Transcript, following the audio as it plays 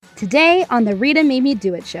Today on the Rita Made Me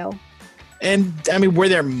Do It show. And I mean, were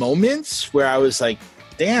there moments where I was like,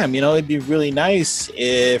 damn, it'd be really nice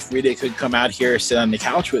if Rita could come out here, sit on the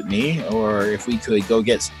couch with me, or if we could go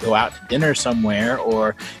out to dinner somewhere,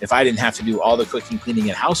 or if I didn't have to do all the cooking, cleaning,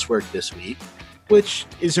 and housework this week, which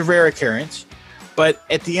is a rare occurrence. But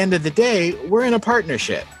at the end of the day, we're in a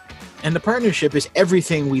partnership. And the partnership is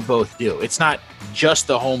everything we both do. It's not just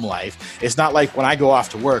the home life. It's not like when I go off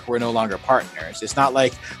to work, we're no longer partners. It's not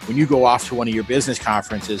like when you go off to one of your business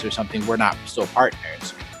conferences or something, we're not still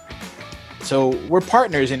partners. So we're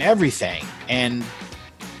partners in everything. And,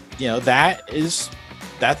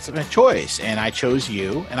 that's a choice. And I chose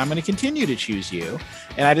you, and I'm going to continue to choose you.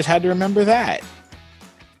 And I just had to remember that.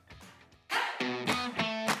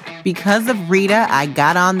 Because of Rita, I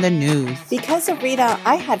got on the news. Because of Rita,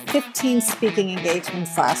 I had 15 speaking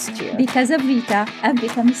engagements last year. Because of Rita, I've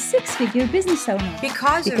become a six-figure business owner.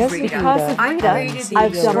 Because of Rita,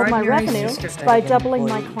 I've doubled my revenue by doubling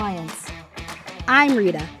my clients. I'm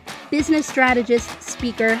Rita, business strategist,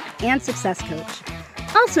 speaker, and success coach.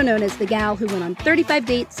 Also known as the gal who went on 35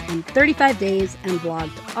 dates in 35 days and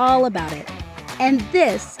blogged all about it. And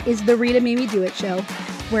this is the Rita Made Me Do It show,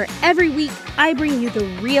 where every week I bring you the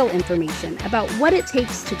real information about what it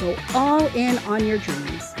takes to go all in on your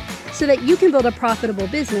dreams so that you can build a profitable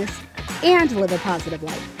business and live a positive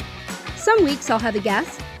life. Some weeks I'll have a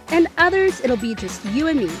guest, and others it'll be just you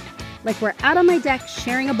and me, like we're out on my deck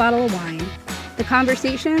sharing a bottle of wine. The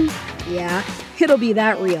conversation, yeah, it'll be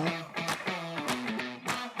that real.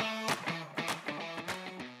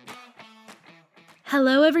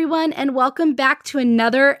 Hello, everyone, and welcome back to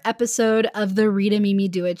another episode of the Rita Made Me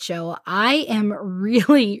Do It show. I am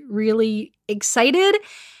really, really excited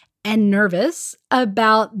and nervous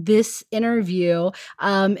about this interview.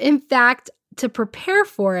 In fact, to prepare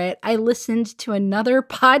for it, I listened to another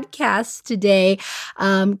podcast today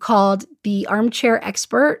called The Armchair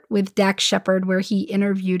Expert with Dax Shepard, where he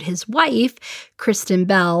interviewed his wife, Kristen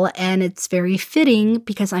Bell. And it's very fitting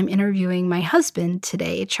because I'm interviewing my husband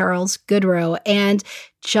today, Charles Goodroe. And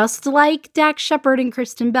just like Dax Shepard and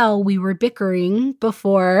Kristen Bell, we were bickering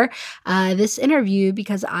before this interview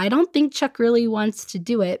because I don't think Chuck really wants to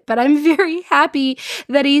do it. But I'm very happy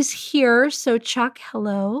that he's here. So Chuck,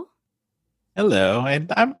 hello. Hello.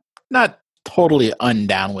 I'm not totally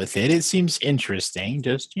undown with it. It seems interesting,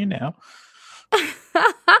 just.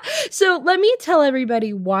 So let me tell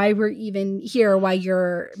everybody why we're even here, why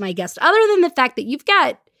you're my guest, other than the fact that you've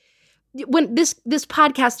got, when this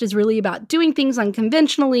podcast is really about doing things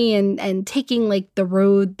unconventionally and taking like the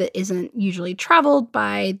road that isn't usually traveled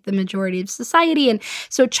by the majority of society. And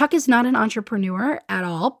so Chuck is not an entrepreneur at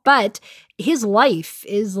all, but his life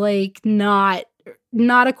is like not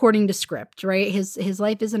according to script, right? His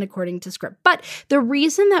life isn't according to script. But the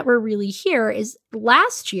reason that we're really here is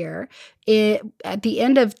last year, at the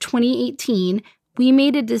end of 2018, we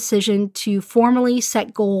made a decision to formally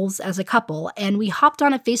set goals as a couple, and we hopped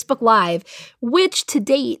on a Facebook Live, which to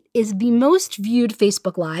date is the most viewed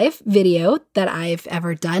Facebook Live video that I've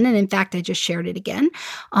ever done. And in fact, I just shared it again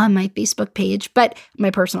on my Facebook page, but my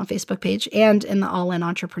personal Facebook page and in the All In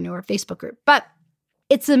Entrepreneur Facebook group. But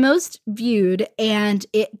it's the most viewed, and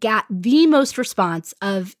it got the most response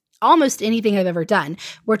of almost anything I've ever done,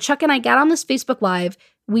 where Chuck and I got on this Facebook Live.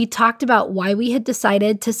 We talked about why we had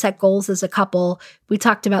decided to set goals as a couple. We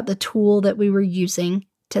talked about the tool that we were using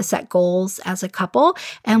to set goals as a couple.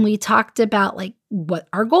 And we talked about like what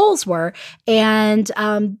our goals were. And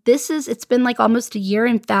it's been like almost a year.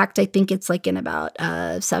 In fact, I think it's like in about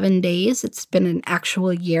 7 days. It's been an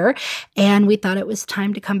actual year. And we thought it was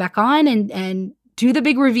time to come back on and do the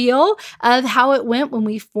big reveal of how it went when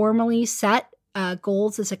we formally set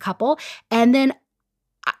goals as a couple. And then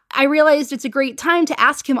I realized it's a great time to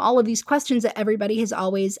ask him all of these questions that everybody has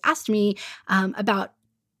always asked me about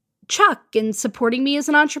Chuck and supporting me as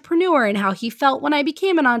an entrepreneur and how he felt when I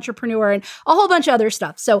became an entrepreneur and a whole bunch of other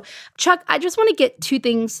stuff. So Chuck, I just want to get two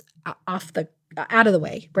things out of the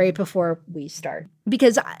way right before we start,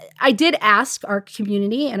 because I did ask our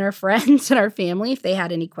community and our friends and our family if they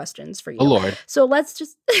had any questions for you. Oh Lord. So let's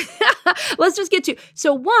just get to.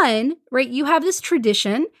 So one, right, you have this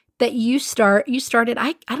tradition that you started,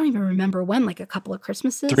 I don't even remember when, like a couple of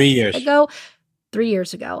Christmases 3 years ago. 3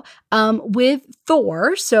 years ago, with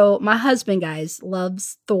Thor. So my husband, guys,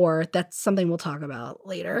 loves Thor. That's something we'll talk about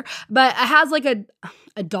later. But it has like a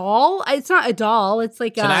doll. It's not a doll. It's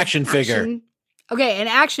like an action figure. Okay, an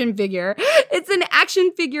action figure. It's an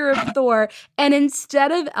action figure of Thor. And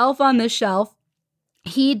instead of Elf on the Shelf,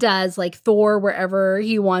 he does like Thor wherever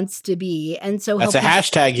he wants to be. And so that's a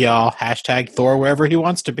hashtag, y'all. Hashtag Thor wherever he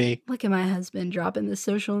wants to be. Look at my husband dropping the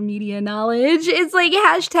social media knowledge. It's like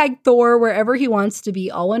hashtag Thor wherever he wants to be,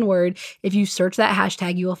 all one word. If you search that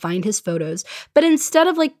hashtag, you will find his photos. But instead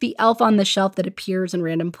of like the elf on the shelf that appears in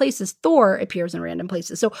random places, Thor appears in random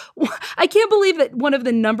places. So I can't believe that one of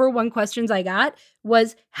the number one questions I got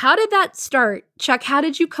was, how did that start? Chuck, how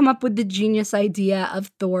did you come up with the genius idea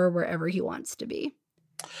of Thor wherever he wants to be?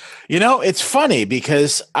 You know, it's funny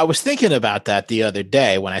because I was thinking about that the other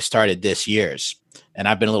day when I started this year's, and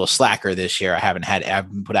I've been a little slacker this year. I haven't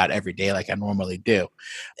put out every day like I normally do.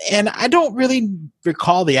 And I don't really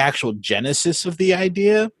recall the actual genesis of the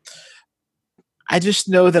idea. I just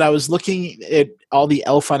know that I was looking at all the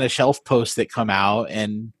elf on a shelf posts that come out,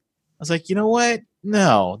 and I was like, you know what?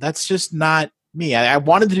 No, that's just not me. I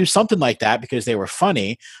wanted to do something like that because they were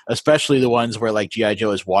funny, especially the ones where like G.I.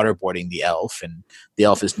 Joe is waterboarding the elf and the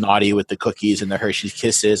elf is naughty with the cookies and the Hershey's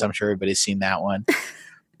Kisses. I'm sure everybody's seen that one.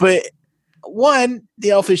 But one,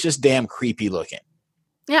 the elf is just damn creepy looking.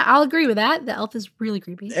 Yeah, I'll agree with that. The elf is really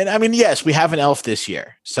creepy. And I mean, yes, we have an elf this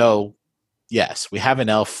year. So yes, we have an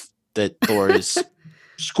elf that Thor is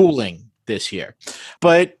schooling this year.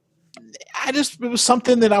 But it was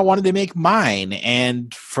something that I wanted to make mine.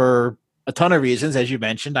 And for a ton of reasons, as you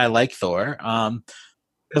mentioned, I like Thor.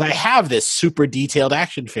 Because I have this super detailed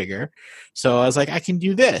action figure. So I was like, I can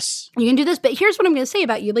do this. You can do this. But here's what I'm going to say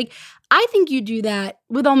about you. Like, I think you do that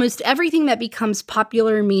with almost everything that becomes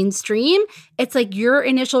popular mainstream. It's like your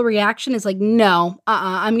initial reaction is like, no,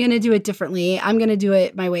 I'm going to do it differently. I'm going to do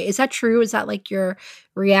it my way. Is that true? Is that like your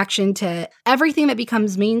reaction to everything that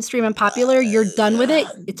becomes mainstream and popular? You're done with it?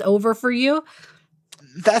 It's over for you?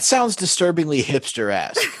 That sounds disturbingly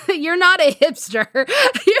hipster-esque. You're not a hipster.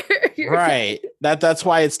 You're right. That's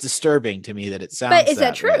why it's disturbing to me that it sounds. But is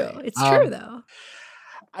that true? Way. It's true though.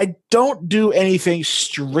 I don't do anything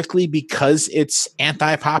strictly because it's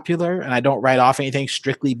anti-popular, and I don't write off anything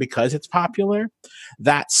strictly because it's popular.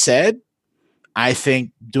 That said, I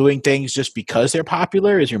think doing things just because they're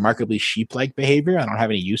popular is remarkably sheep-like behavior. I don't have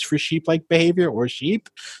any use for sheep-like behavior or sheep.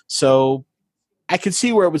 So I can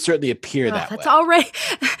see where it would certainly appear that that's way.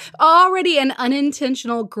 already an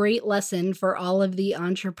unintentional great lesson for all of the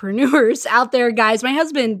entrepreneurs out there, guys. My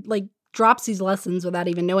husband like drops these lessons without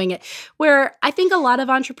even knowing it, where I think a lot of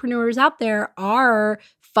entrepreneurs out there are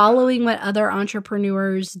following what other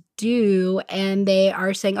entrepreneurs do, and they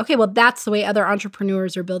are saying, okay, well, that's the way other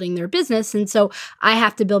entrepreneurs are building their business, and so I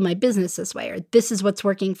have to build my business this way, or this is what's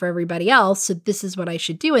working for everybody else, so this is what I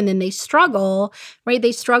should do. And then they struggle, right?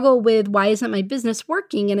 They struggle with, why isn't my business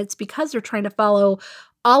working? And it's because they're trying to follow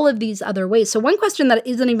all of these other ways. So one question that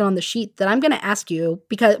isn't even on the sheet that I'm going to ask you,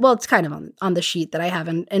 because, well, it's kind of on the sheet that I have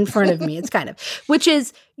in front of me. It's kind of, which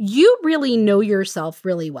is, you really know yourself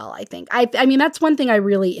really well, I think. I mean, that's one thing I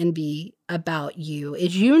really envy about you,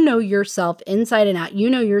 is you know yourself inside and out. You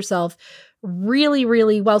know yourself really,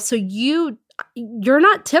 really well. So you're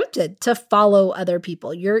not tempted to follow other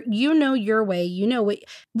people. You know your way. You know what,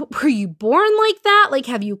 were you born like that? Like,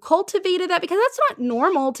 have you cultivated that? Because that's not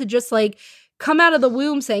normal to just like come out of the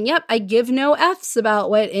womb saying, yep, I give no F's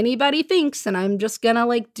about what anybody thinks, and I'm just gonna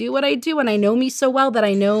like do what I do, and I know me so well that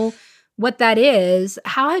I know what that is.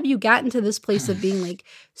 How have you gotten to this place of being like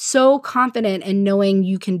so confident and knowing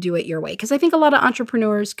you can do it your way? Because I think a lot of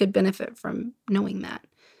entrepreneurs could benefit from knowing that.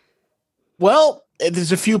 Well,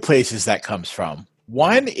 there's a few places that comes from.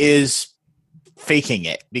 One is faking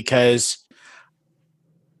it, because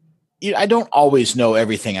I don't always know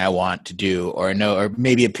everything I want to do, or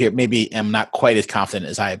maybe I'm not quite as confident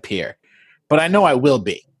as I appear, but I know I will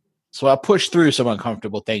be. So I'll push through some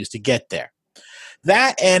uncomfortable things to get there.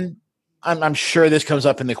 That, and I'm sure this comes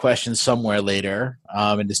up in the question somewhere later,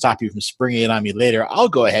 and to stop you from springing it on me later, I'll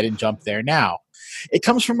go ahead and jump there now. It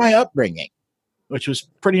comes from my upbringing, which was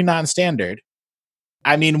pretty non-standard.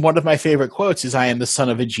 I mean, one of my favorite quotes is, I am the son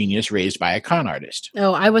of a genius raised by a con artist.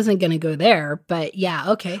 Oh, I wasn't going to go there, but yeah,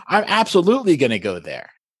 okay. I'm absolutely going to go there.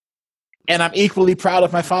 And I'm equally proud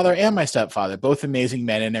of my father and my stepfather, both amazing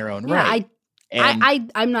men in their own right.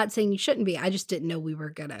 I'm not saying you shouldn't be. I just didn't know we were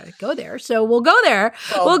going to go there. So we'll go there.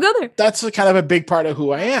 Well, we'll go there. That's kind of a big part of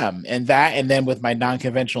who I am. And then with my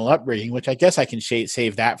non-conventional upbringing, which I guess I can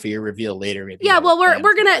save that for your reveal later. Maybe. Yeah, well,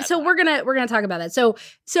 we're going to talk about that.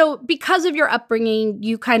 So because of your upbringing,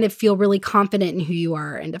 you kind of feel really confident in who you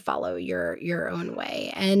are and to follow your own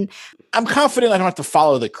way. And I'm confident I don't have to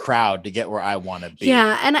follow the crowd to get where I want to be.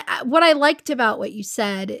 Yeah. And what I liked about what you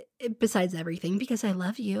said besides everything, because I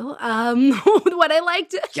love you. What I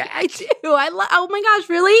liked, I do. Oh my gosh,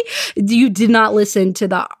 really? You did not listen to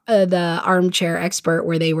the armchair expert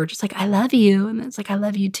where they were just like, I love you. And it's like, I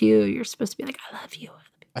love you too. You're supposed to be like, I love you.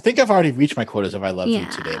 I think I've already reached my quotas of I love you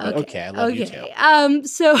today, but okay, I love you too.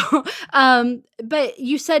 But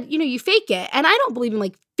you said, you fake it. And I don't believe in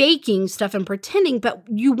like faking stuff and pretending, but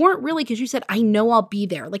you weren't really, because you said, I know I'll be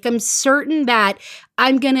there. Like, I'm certain that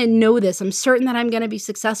I'm going to know this. I'm certain that I'm going to be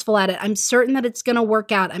successful at it. I'm certain that it's going to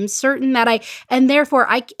work out. I'm certain that and therefore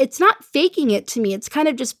it's not faking it to me. It's kind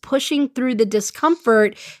of just pushing through the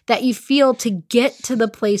discomfort that you feel to get to the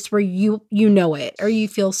place where you know it, or you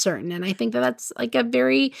feel certain. And I think that that's like a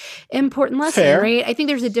very important lesson, right? I think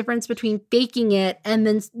there's a difference between faking it and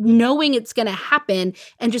then knowing it's going to happen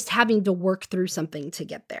and just having to work through something to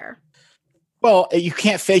get there. Well, you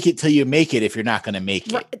can't fake it till you make it if you're not going to make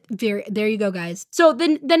it. Right. There you go, guys. So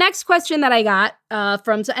the next question that I got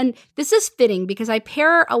and this is fitting because I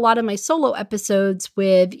pair a lot of my solo episodes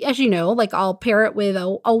with, as you know, like I'll pair it with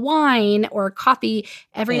a wine or a coffee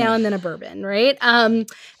every now and then a bourbon, right? And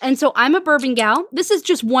so I'm a bourbon gal. This is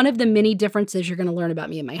just one of the many differences you're going to learn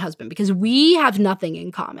about me and my husband, because we have nothing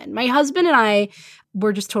in common. My husband and I,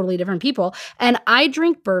 we're just totally different people. And I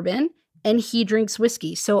drink bourbon and he drinks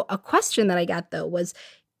whiskey. So a question that I got, though, was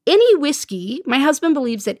any whiskey, my husband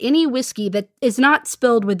believes that any whiskey that is not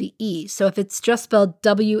spelled with the E, so if it's just spelled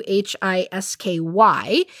WHISKY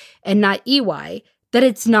and not EY, that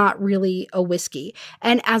it's not really a whiskey.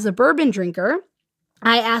 And as a bourbon drinker,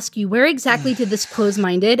 I ask you, where exactly did this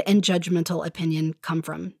closed-minded and judgmental opinion come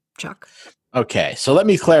from, Chuck? Okay, so let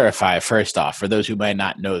me clarify first off, for those who might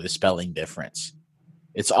not know the spelling difference.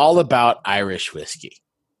 It's all about Irish whiskey.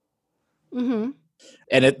 Mm-hmm.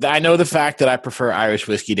 And I know the fact that I prefer Irish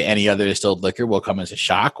whiskey to any other distilled liquor will come as a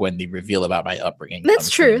shock when the reveal about my upbringing That's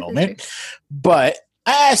true. Moment. That's true. But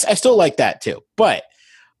I still like that too. But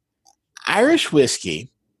Irish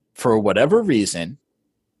whiskey, for whatever reason,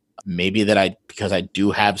 maybe because I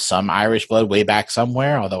do have some Irish blood way back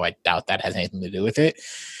somewhere, although I doubt that has anything to do with it,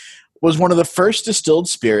 was one of the first distilled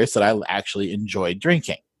spirits that I actually enjoyed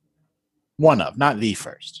drinking. One of, not the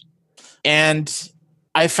first. And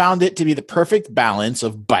I found it to be the perfect balance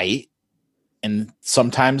of bite and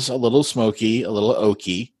sometimes a little smoky, a little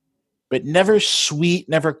oaky, but never sweet,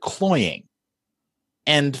 never cloying.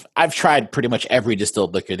 And I've tried pretty much every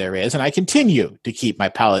distilled liquor there is, and I continue to keep my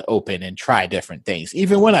palate open and try different things,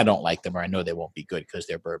 even when I don't like them or I know they won't be good because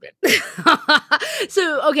they're bourbon.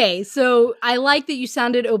 So I like that you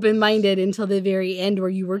sounded open-minded until the very end where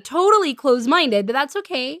you were totally closed-minded, but that's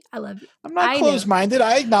okay. I love you. I'm not closed-minded.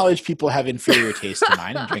 I acknowledge people have inferior taste to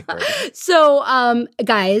mine and drink bourbon. So,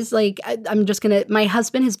 guys, like I'm just going to, my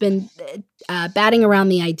husband has been batting around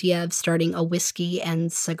the idea of starting a whiskey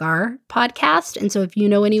and cigar podcast. And so if you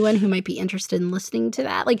know anyone who might be interested in listening to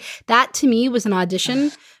that, like that to me was an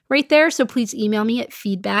audition right there. So please email me at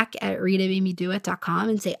feedback@ritamamiedoit.com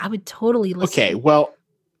and say, I would totally listen. Okay. Well,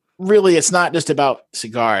 really, it's not just about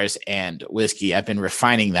cigars and whiskey. I've been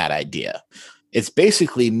refining that idea. It's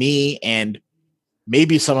basically me and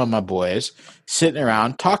maybe some of my boys sitting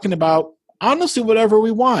around talking about honestly whatever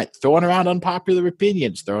we want, throwing around unpopular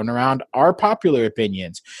opinions, throwing around our popular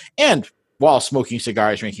opinions, and while smoking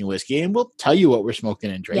cigars, drinking whiskey, and we'll tell you what we're smoking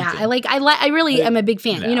and drinking. Yeah, I really am a big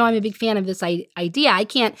fan. You know, I'm a big fan of this idea. I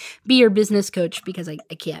can't be your business coach because I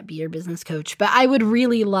can't be your business coach, but I would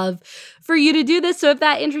really love for you to do this. So if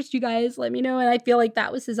that interests you guys, let me know. And I feel like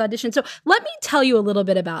that was his audition. So let me tell you a little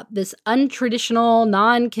bit about this untraditional,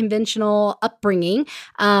 non-conventional upbringing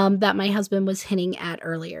that my husband was hinting at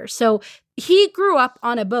earlier. So he grew up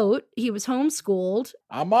on a boat. He was homeschooled.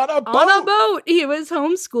 I'm on a boat. On a boat. He was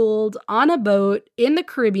homeschooled on a boat in the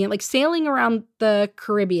Caribbean, like sailing around the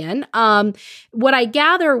Caribbean. What I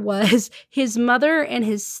gather was his mother and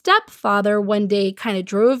his stepfather one day kind of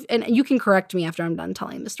drove, and you can correct me after I'm done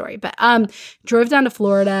telling the story, but drove down to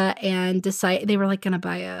Florida and decided they were like going to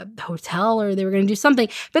buy a hotel or they were going to do something,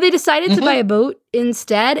 but they decided to buy a boat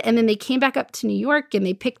instead. And then they came back up to New York and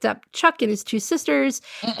they picked up Chuck and his two sisters.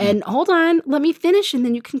 And hold on, let me finish and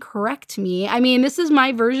then you can correct me. I mean, this is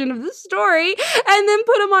my version of the story. And then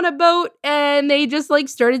put them on a boat and they just like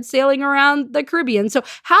started sailing around the Caribbean. So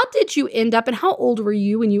how did you end up and how old were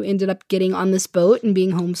you when you ended up getting on this boat and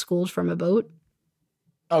being homeschooled from a boat?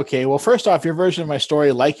 Okay, well, first off, your version of my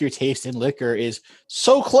story, like your taste in liquor, is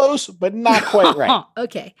so close, but not quite right.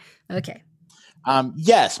 Okay.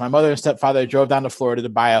 Yes, my mother and stepfather drove down to Florida to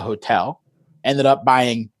buy a hotel, ended up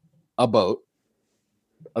buying a boat.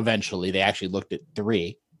 Eventually, they actually looked at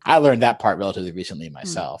 3. I learned that part relatively recently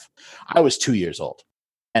myself. I was 2 years old,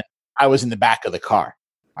 and I was in the back of the car.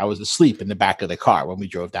 I was asleep in the back of the car when we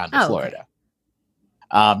drove down to Florida.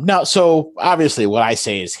 Okay. No, so obviously what I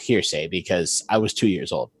say is hearsay because I was 2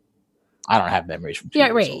 years old. I don't have memories from 2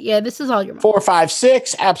 years old. Yeah, this is all your mom. 4, 5,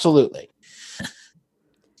 6, absolutely.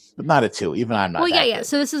 But not a 2. Even I'm not. Well, yeah.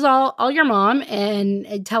 So this is all your mom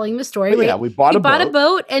and telling the story. Right? Yeah, we bought a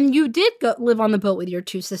boat, and you did go live on the boat with your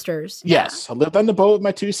 2 sisters. Yes, I lived on the boat with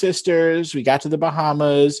my 2 sisters. We got to the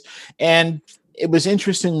Bahamas, and it was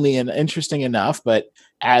interesting enough. But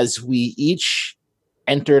as we each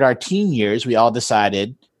entered our teen years, we all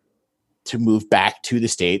decided to move back to the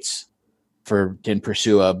States and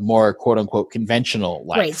pursue a more quote unquote conventional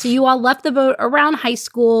life. Right. So you all left the boat around high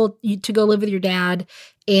school to go live with your dad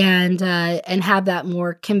and have that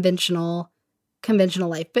more conventional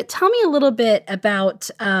life. But tell me a little bit about,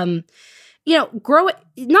 not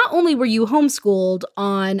only were you homeschooled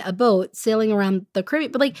on a boat sailing around the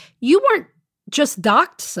Caribbean, but like you weren't just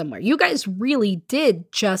docked somewhere. You guys really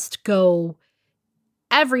did just go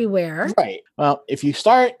everywhere. Right. Well, if you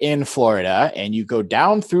start in Florida and you go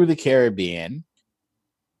down through the Caribbean,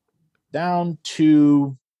 down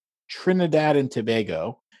to Trinidad and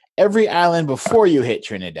Tobago, every island before you hit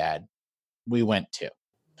Trinidad, we went to.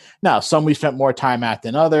 Now, some we spent more time at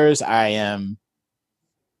than others. I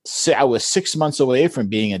was 6 months away from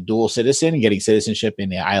being a dual citizen and getting citizenship in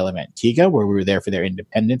the Isle of Antigua, where we were there for their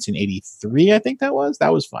independence in 83, I think that was.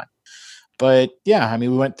 That was fun. But yeah, I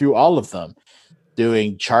mean, we went through all of them.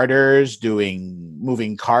 Doing charters,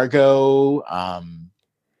 moving cargo,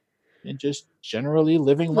 and just generally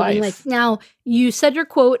living life. Now, you said your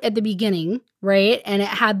quote at the beginning, right? And it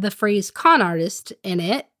had the phrase con artist in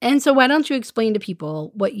it. And so why don't you explain to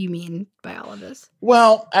people what you mean by all of this?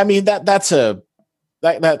 Well, I mean,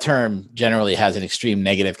 that term generally has an extreme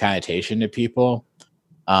negative connotation to people.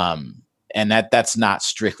 And that's not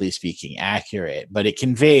strictly speaking accurate, but it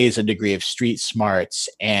conveys a degree of street smarts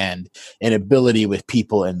and an ability with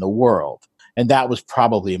people in the world. And that was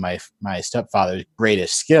probably my stepfather's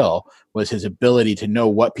greatest skill, was his ability to know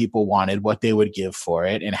what people wanted, what they would give for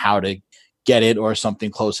it, and how to get it or something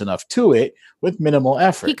close enough to it with minimal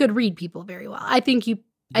effort. He could read people very well. I think you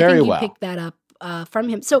picked that up from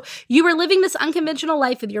him. So you were living this unconventional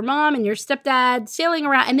life with your mom and your stepdad sailing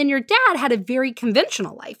around. And then your dad had a very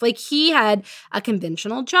conventional life. Like he had a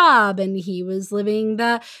conventional job and he was living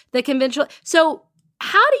the conventional. So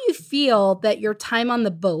how do you feel that your time on the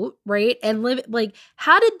boat, right? And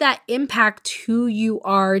how did that impact who you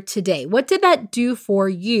are today? What did that do for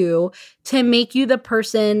you to make you the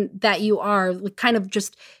person that you are? Kind of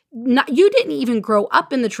just you didn't even grow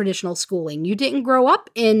up in the traditional schooling. You didn't grow up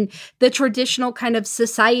in the traditional kind of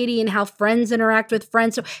society and how friends interact with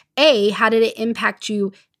friends. So how did it impact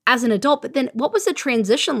you as an adult? But then what was the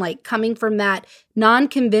transition like coming from that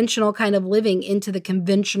non-conventional kind of living into the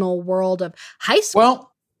conventional world of high school?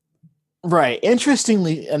 Well, right.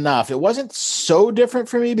 Interestingly enough, it wasn't so different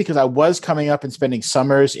for me because I was coming up and spending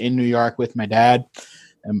summers in New York with my dad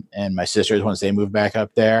and my sisters once they moved back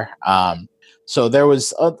up there. So there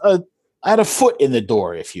was I had a foot in the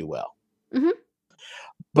door, if you will. Mm-hmm.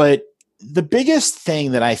 But the biggest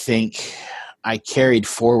thing that I think I carried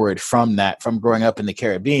forward from growing up in the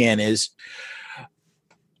Caribbean is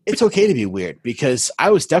it's okay to be weird, because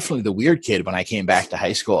I was definitely the weird kid when I came back to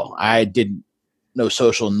high school. I didn't know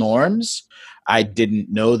social norms. I didn't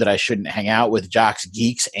know that I shouldn't hang out with jocks,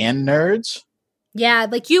 geeks, and nerds. Yeah,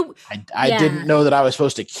 like you. I didn't know that I was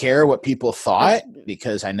supposed to care what people thought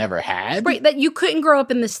because I never had. Right, that you couldn't grow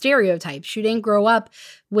up in the stereotypes. You didn't grow up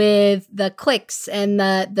with the cliques and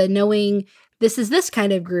the knowing this is this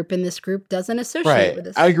kind of group and this group doesn't associate with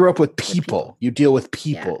this. I grew up with people. You deal with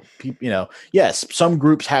people. Yeah. Yes, some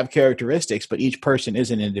groups have characteristics, but each person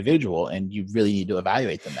is an individual and you really need to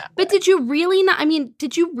evaluate them that way. But did you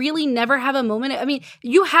really never have a moment? I mean,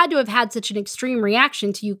 you had to have had such an extreme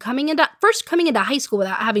reaction to you coming into high school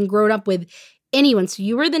without having grown up with anyone. So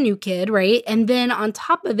you were the new kid, right? And then on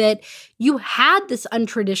top of it, you had this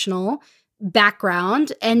untraditional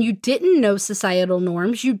background and you didn't know societal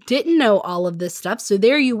norms. You didn't know all of this stuff. So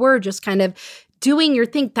there you were just kind of doing your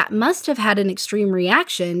thing. That must have had an extreme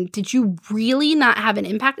reaction. Did you really not have an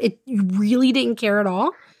impact? You really didn't care at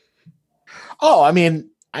all? Oh, I mean,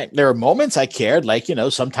 there were moments I cared. Like,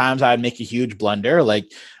 sometimes I'd make a huge blunder.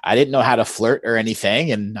 Like I didn't know how to flirt or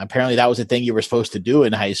anything. And apparently that was a thing you were supposed to do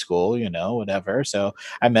in high school, whatever. So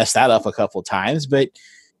I messed that up a couple times, but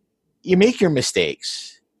you make your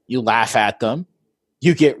mistakes. You laugh at them.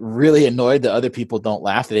 You get really annoyed that other people don't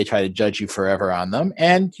laugh, that they try to judge you forever on them,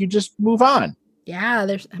 and you just move on. Yeah,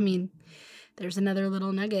 There's another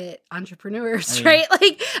little nugget, entrepreneurs, right?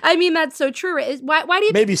 Like, I mean, that's so true. Right? Why do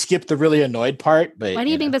you maybe skip the really annoyed part? But why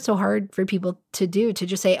do you think that's so hard for people to do? To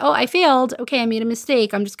just say, "Oh, I failed. Okay, I made a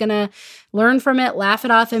mistake. I'm just gonna learn from it, laugh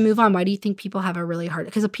it off, and move on." Why do you think people have a really hard?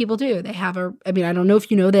 Because people do. They have a. I mean, I don't know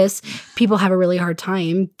if you know this. People have a really hard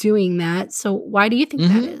time doing that. So why do you think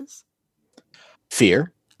that is?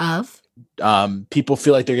 Fear of. People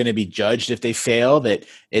feel like they're going to be judged if they fail. That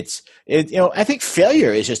I think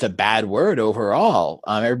failure is just a bad word overall.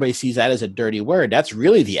 Everybody sees that as a dirty word. That's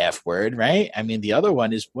really the F word, right? I mean, the other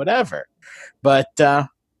one is whatever. But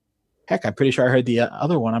heck, I'm pretty sure I heard the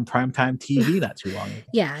other one on primetime TV not too long ago.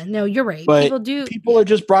 Yeah, no, you're right. But people are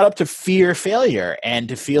just brought up to fear failure and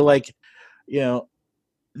to feel like,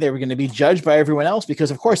 they were going to be judged by everyone else because,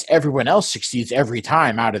 of course, everyone else succeeds every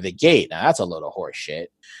time out of the gate. Now, that's a load of horse shit.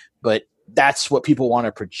 But that's what people want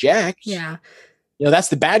to project. Yeah. That's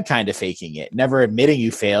the bad kind of faking it. Never admitting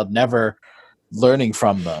you failed, never learning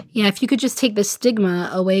from them. Yeah, if you could just take the stigma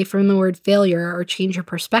away from the word failure or change your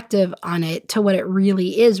perspective on it to what it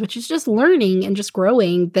really is, which is just learning and just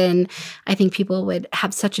growing, then I think people would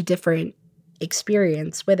have such a different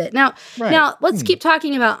experience with it. Now let's keep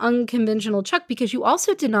talking about unconventional Chuck, because you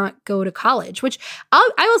also did not go to college, which I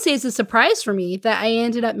will say is a surprise for me that I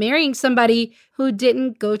ended up marrying somebody who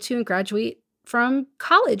didn't go to and graduate from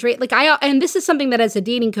college, right? Like and this is something that as a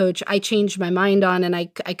dating coach, I changed my mind on, and I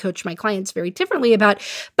coach my clients very differently about.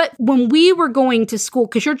 But when we were going to school,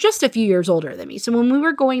 because you're just a few years older than me. So when we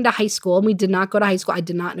were going to high school, and we did not go to high school, I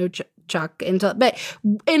did not know Chuck but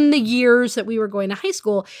in the years that we were going to high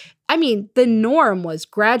school, I mean, the norm was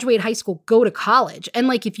graduate high school, go to college. And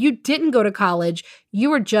like, if you didn't go to college, you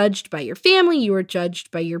were judged by your family, you were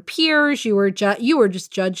judged by your peers, you were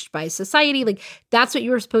just judged by society. Like, that's what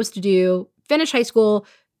you were supposed to do. Finish high school,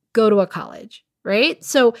 go to a college, right?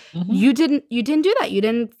 So you didn't do that. You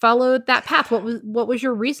didn't follow that path. What was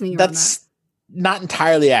your reasoning around that? That's not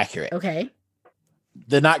entirely accurate. Okay.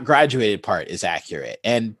 The not graduated part is accurate.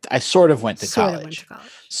 And I sort of went to college.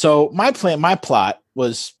 So my plot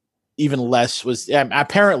was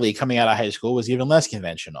apparently coming out of high school was even less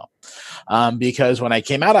conventional. Because when I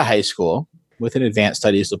came out of high school with an advanced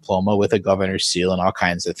studies diploma with a governor's seal and all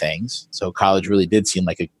kinds of things, so college really did seem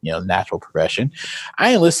like a natural progression,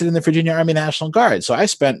 I enlisted in the Virginia Army National Guard. So I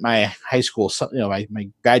spent my high school, my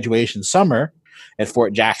graduation summer at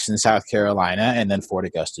Fort Jackson, South Carolina, and then Fort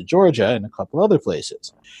Augusta, Georgia, and a couple other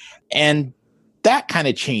places. And that kind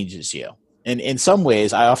of changes you. And in some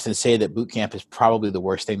ways, I often say that boot camp is probably the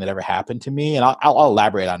worst thing that ever happened to me. And I'll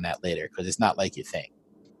elaborate on that later, because it's not like you think.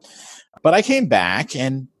 But I came back,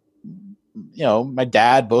 and, my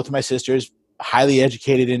dad, both of my sisters, highly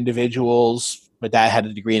educated individuals. My dad had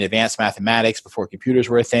a degree in advanced mathematics before computers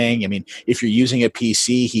were a thing. I mean, if you're using a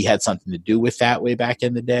PC, he had something to do with that way back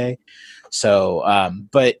in the day. So,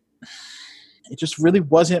 but it just really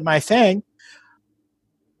wasn't my thing.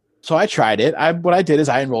 So I tried it. What I did is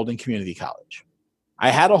I enrolled in community college. I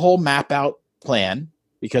had a whole map out plan,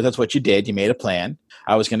 because that's what you did. You made a plan.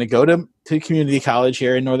 I was going to go to community college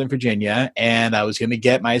here in Northern Virginia, and I was going to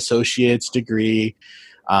get my associate's degree.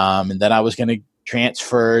 And then I was going to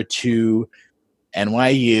transfer to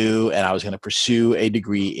NYU, and I was going to pursue a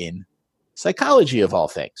degree in psychology, of all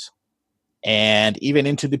things. And even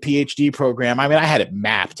into the PhD program, I mean, I had it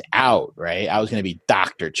mapped out, right? I was going to be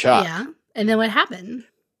Dr. Chuck. Yeah. And then what happened?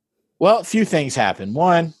 Well, a few things happened.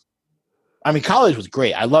 One, I mean, college was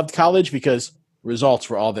great. I loved college because results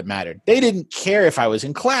were all that mattered. They didn't care if I was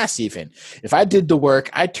in class even. If I did the work,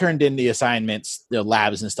 I turned in the assignments, the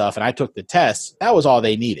labs and stuff, and I took the tests. That was all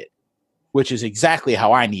they needed, which is exactly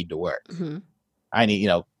how I need to work. Mm-hmm. I need,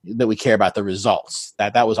 that we care about the results.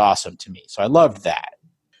 That was awesome to me. So I loved that.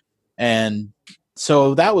 And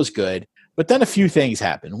so that was good. But then a few things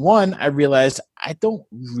happened. One, I realized I don't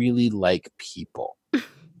really like people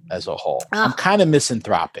as a whole. I'm kind of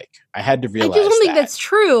misanthropic. I had to realize I don't think that's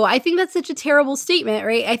true. I think that's such a terrible statement,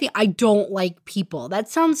 right? I think I don't like people. That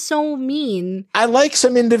sounds so mean. I like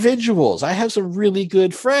some individuals. I have some really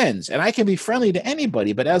good friends, and I can be friendly to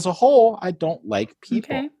anybody. But as a whole, I don't like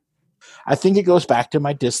people. Okay. I think it goes back to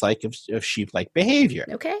my dislike of sheep-like behavior.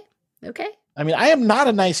 Okay. I mean, I am not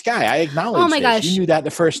a nice guy. I acknowledge this. Gosh. You knew that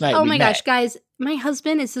the first night we met. Gosh, guys. My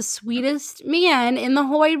husband is the sweetest man in the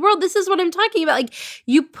whole wide world. This is what I'm talking about. Like,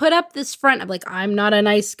 you put up this front of like, I'm not a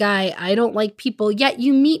nice guy. I don't like people. Yet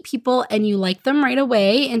you meet people and you like them right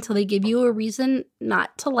away until they give you a reason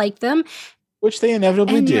not to like them. Which they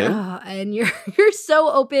inevitably do. And you're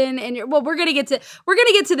so open, and we're gonna get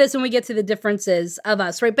to this when we get to the differences of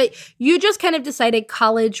us, right? But you just kind of decided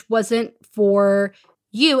college wasn't for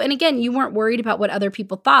you. And again, you weren't worried about what other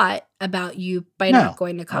people thought about you by not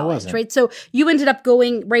going to college, wasn't. right? So you ended up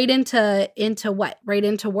going right into what? Right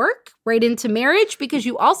into work? Right into marriage? Because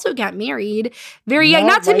you also got married very young.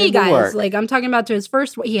 Not to right me, into guys. work. Like I'm talking about to his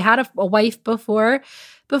first, he had a wife before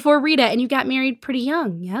Rita, and you got married pretty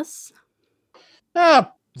young, yes?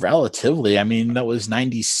 Relatively. I mean, that was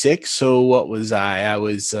 96. So what was I? I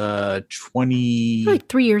was 20. Like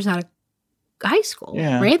 3 years out of high school,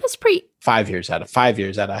 right? That's pretty. 5 years out of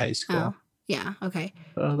high school. Oh, yeah. Okay.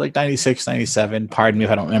 Like 96, 97. Pardon me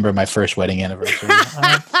if I don't remember my first wedding anniversary.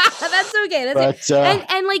 That's okay. That's okay.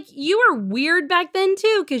 And like you were weird back then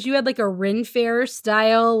too, because you had like a Ren Fair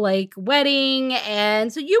style like wedding,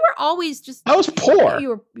 and so you were always just. I was poor.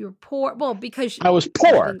 You were poor. Well, because I was you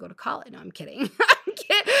poor. didn't go to college. No, I'm kidding. I'm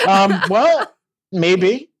kidding. Well,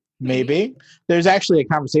 maybe. There's actually a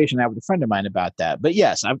conversation I had with a friend of mine about that. But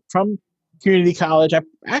yes, I'm from community college. I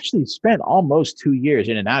actually spent almost 2 years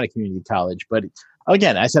in and out of community college. But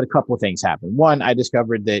again, I said a couple of things happened. One, I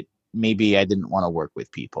discovered that maybe I didn't want to work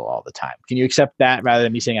with people all the time. Can you accept that rather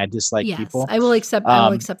than me saying I dislike people? Yes, I will accept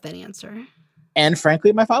that answer. And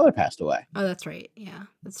frankly, my father passed away. Oh, that's right. Yeah,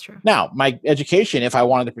 that's true. Now, my education, if I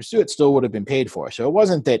wanted to pursue it, still would have been paid for. So it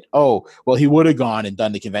wasn't that, he would have gone and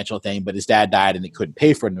done the conventional thing, but his dad died and he couldn't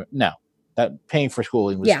pay for it. No. That paying for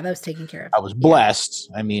schooling was that was taken care of. I was blessed.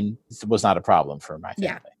 I mean, it was not a problem for my family.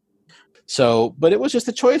 Yeah. So, but it was just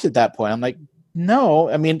a choice at that point. I'm like, no.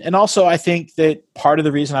 I mean, and also I think that part of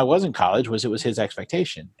the reason I was in college was it was his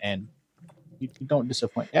expectation, and you don't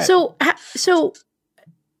disappoint. Yeah. So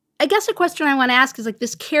I guess a question I want to ask is like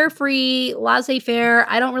this carefree, laissez-faire.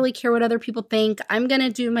 I don't really care what other people think. I'm going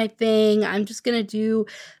to do my thing. I'm just going to do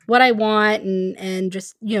what I want and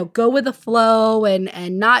just, go with the flow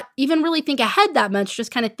and not even really think ahead that much.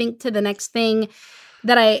 Just kind of think to the next thing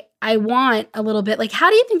that I want a little bit. Like,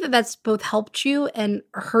 how do you think that that's both helped you and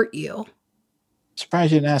hurt you?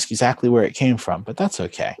 Surprised you didn't ask exactly where it came from, but that's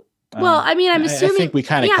okay. Well, I mean, I'm assuming. I think we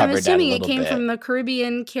kind of covered that a little bit. It came from the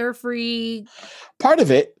Caribbean carefree. Part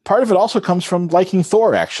of it also comes from liking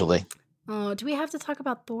Thor, actually. Oh, do we have to talk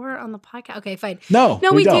about Thor on the podcast? Okay, fine. No,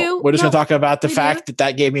 we don't. Do. We're just going to talk about the fact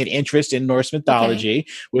that gave me an interest in Norse mythology,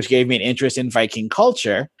 which gave me an interest in Viking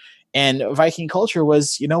culture. And Viking culture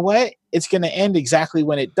was, you know what? It's going to end exactly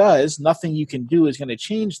when it does. Nothing you can do is going to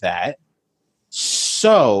change that.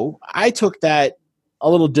 So I took that a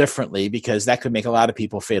little differently because that could make a lot of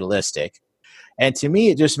people fatalistic. And to me,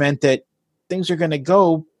 it just meant that things are going to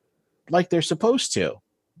go like they're supposed to.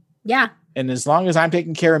 Yeah. And as long as I'm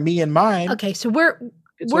taking care of me and mine. Okay. So we're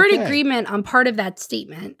in agreement on part of that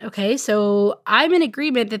statement. Okay. So I'm in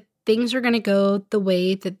agreement that things are going to go the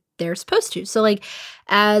way that they're supposed to. So like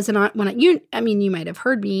you might have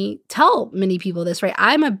heard me tell many people this, right?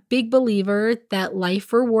 I'm a big believer that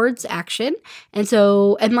life rewards action. And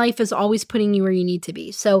life is always putting you where you need to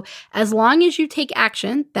be. So as long as you take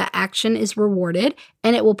action, that action is rewarded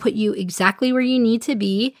and it will put you exactly where you need to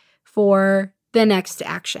be for the next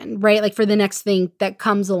action, right? Like for the next thing that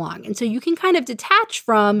comes along. And so you can kind of detach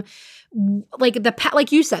from like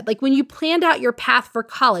like you said, like when you planned out your path for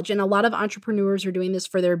college, and a lot of entrepreneurs are doing this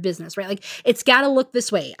for their business, right? Like it's got to look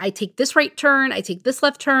this way. I take this right turn. I take this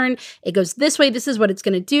left turn. It goes this way. This is what it's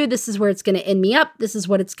going to do. This is where it's going to end me up. This is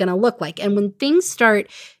what it's going to look like. And when things start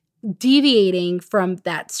deviating from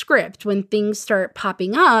that script, when things start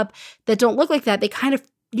popping up that don't look like that, they kind of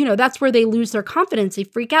that's where they lose their confidence. They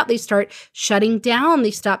freak out. They start shutting down.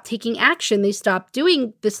 They stop taking action. They stop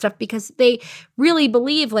doing this stuff because they really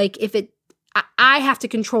believe like I have to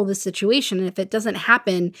control this situation. And if it doesn't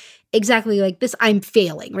happen exactly like this, I'm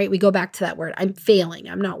failing, right? We go back to that word. I'm failing.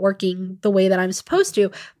 I'm not working the way that I'm supposed to.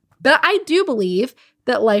 But I do believe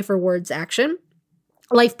that life rewards action.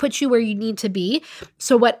 Life puts you where you need to be.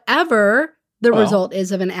 So whatever the result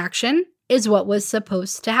is of an action is what was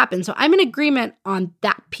supposed to happen. So I'm in agreement on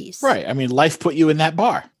that piece. Right. I mean, life put you in that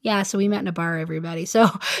bar. Yeah. So we met in a bar, everybody. So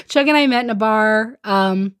Chuck and I met in a bar.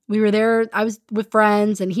 We were there. I was with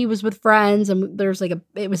friends and he was with friends. And there's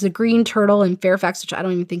it was a Green Turtle in Fairfax, which I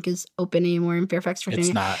don't even think is open anymore in Fairfax, Virginia.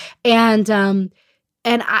 It's not.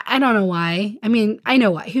 And I don't know why. I mean, I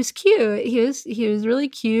know why. He was cute. He was really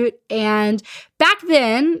cute. And back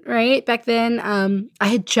then, I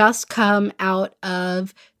had just come out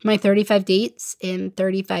of my 35 dates in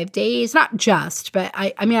 35 days. Not just, but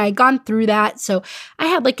I had gone through that. So I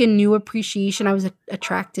had like a new appreciation. I was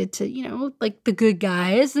attracted to, like the good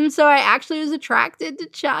guys. And so I actually was attracted to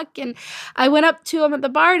Chuck. And I went up to him at the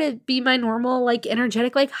bar to be my normal, like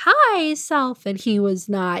energetic, like, hi self. And he was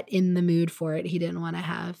not in the mood for it. He didn't want to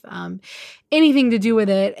have anything to do with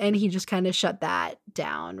it. And he just kind of shut that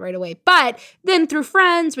down right away. But then through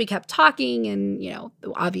friends, we kept talking, and,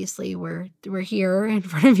 obviously we're here in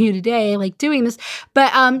front of you today, like doing this.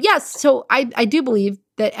 But yes, so I do believe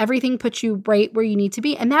that everything puts you right where you need to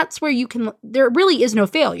be. And that's where there really is no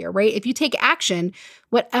failure, right? If you take action,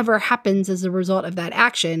 whatever happens as a result of that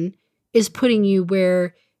action is putting you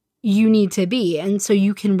where you need to be. And so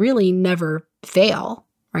you can really never fail,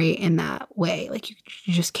 right? In that way. Like you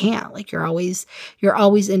just can't. Like you're always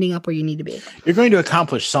ending up where you need to be. You're going to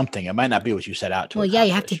accomplish something. It might not be what you set out to accomplish. Yeah,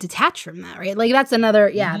 you have to detach from that, right? Like that's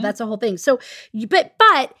another, that's a whole thing. So, but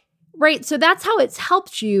right. So that's how it's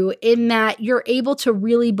helped you in that you're able to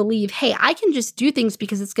really believe, hey, I can just do things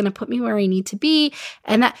because it's going to put me where I need to be.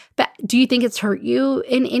 And but do you think it's hurt you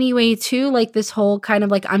in any way too? Like this whole kind of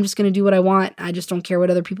like, I'm just going to do what I want. I just don't care what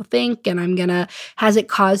other people think. And has it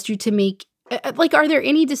caused you to make, like, are there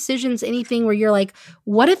any decisions, anything where you're like,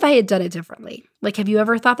 what if I had done it differently? Like, have you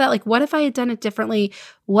ever thought that? Like, what if I had done it differently?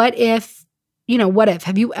 What if,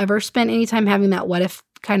 have you ever spent any time having that what if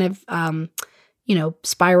kind of,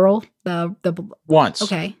 spiral? Once.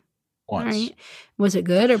 Okay. Once. All right. Was it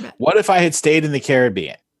good or bad? What if I had stayed in the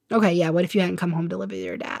Caribbean? Okay. Yeah. What if you hadn't come home to live with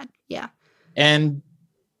your dad? Yeah. And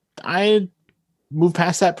I moved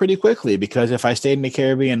past that pretty quickly because if I stayed in the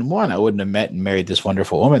Caribbean, I wouldn't have met and married this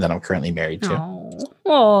wonderful woman that I'm currently married to.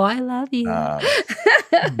 Oh, I love you. I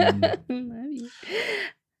love you.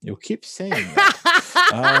 You'll keep saying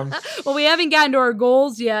that. Well, we haven't gotten to our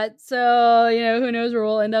goals yet, so who knows where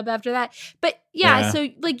we'll end up after that. But so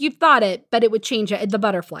like you've thought it, but it would change it. The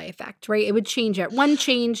butterfly effect, right? It would change it. One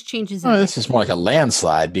change changes. This is more like a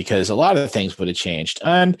landslide because a lot of things would have changed.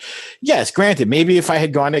 And yes, granted, maybe if I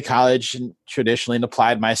had gone to college and traditionally and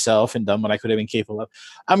applied myself and done what I could have been capable of.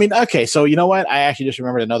 I mean, okay, so you know what? I actually just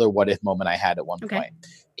remembered another what if moment I had at one point.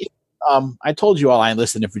 I told you all I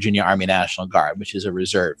enlisted in Virginia Army National Guard, which is a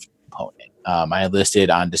reserve component. I enlisted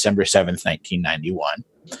on December 7th, 1991,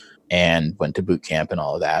 and went to boot camp and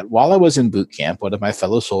all of that. While I was in boot camp, one of my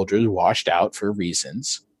fellow soldiers washed out for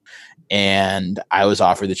reasons, and I was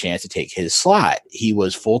offered the chance to take his slot. He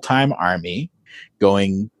was full-time Army,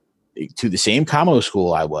 going to the same commo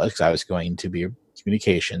school I was, because I was going to be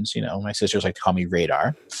communications. My sisters like to call me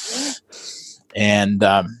radar. And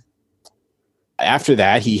after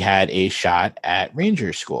that, he had a shot at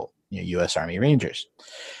Ranger School, U.S. Army Rangers.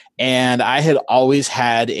 And I had always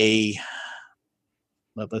had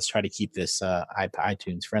let's try to keep this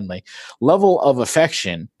iTunes friendly, level of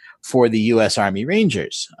affection for the U.S. Army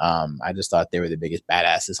Rangers. I just thought they were the biggest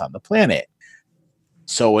badasses on the planet.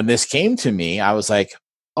 So when this came to me, I was like,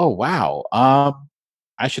 oh, wow.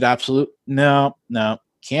 I should no,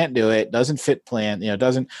 can't do it. Doesn't fit plan.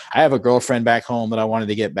 I have a girlfriend back home that I wanted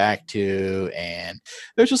to get back to. And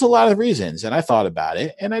there's just a lot of reasons. And I thought about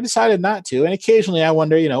it and I decided not to. And occasionally I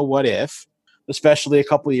wonder, what if, especially a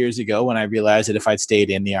couple of years ago when I realized that if I'd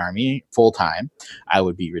stayed in the Army full time, I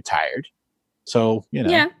would be retired. So,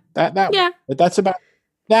 but that's about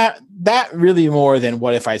that really more than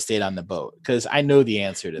what if I stayed on the boat? Because I know the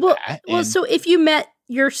answer to that. Well, so if you met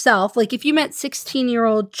yourself, like if you met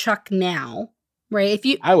 16-year-old Chuck now, right?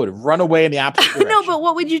 I would run away in the opposite direction. No, but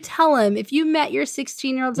what would you tell him if you met your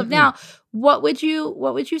 16-year-olds of now? What would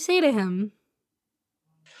you say to him?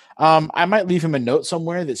 I might leave him a note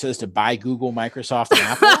somewhere that says to buy Google, Microsoft, and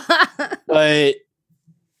Apple. But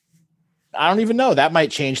I don't even know. That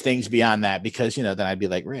might change things beyond that because then I'd be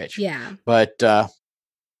like rich. Yeah. But and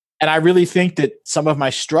I really think that some of my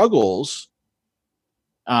struggles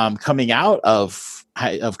coming out of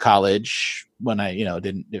college when I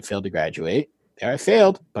didn't fail to graduate. I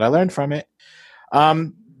failed, but I learned from it.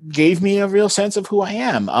 Gave me a real sense of who I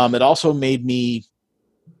am. It also made me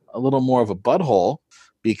a little more of a butthole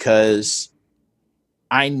because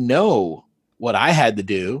I know what I had to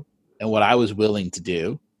do and what I was willing to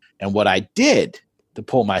do and what I did to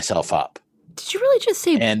pull myself up. Did you really just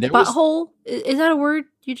say butthole? Is that a word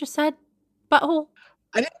you just said? Butthole?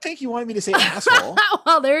 I didn't think you wanted me to say asshole.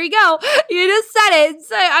 Well, there you go. You just said it.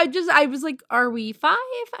 So I was like, are we 5?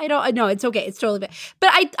 I don't know. It's okay. It's totally fine. But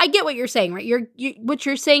I get what you're saying, right? What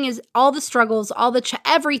you're saying is all the struggles, all the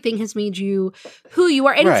everything has made you who you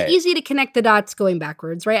are. And It's easy to connect the dots going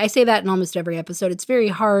backwards, right? I say that in almost every episode. It's very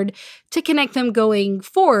hard to connect them going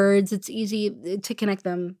forwards. It's easy to connect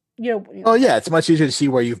them. Oh yeah, it's much easier to see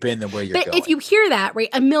where you've been than where you're going. But if you hear that, right,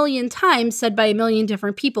 a million times said by a million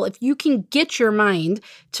different people, if you can get your mind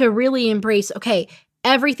to really embrace, okay,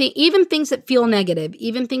 everything, even things that feel negative,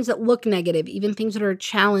 even things that look negative, even things that are a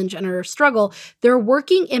challenge and are a struggle, they're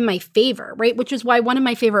working in my favor, right? Which is why one of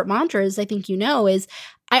my favorite mantras, I think is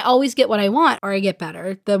I always get what I want or I get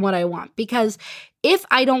better than what I want. Because if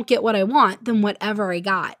I don't get what I want, then whatever I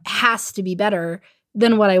got has to be better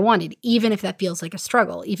than what I wanted, even if that feels like a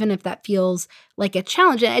struggle, even if that feels like a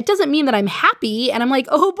challenge. And it doesn't mean that I'm happy and I'm like,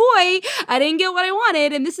 oh boy, I didn't get what I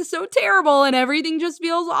wanted and this is so terrible and everything just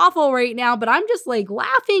feels awful right now. But I'm just like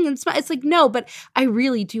laughing and it's like, no, but I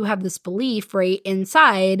really do have this belief right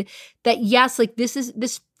inside that yes, like this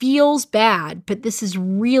feels bad, but this is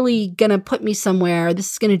really going to put me somewhere.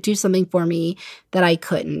 This is going to do something for me that I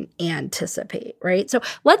couldn't anticipate, right? So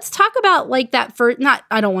let's talk about like that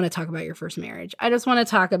I don't want to talk about your first marriage. I just want to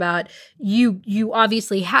talk about you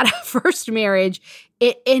obviously had a first marriage.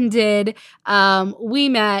 It ended. We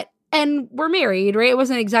met and we're married, right? It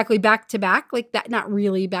wasn't exactly back to back like that, not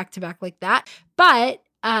really back to back like that, but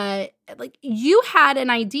like you had an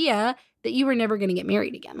idea that you were never going to get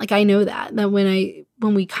married again. Like I know that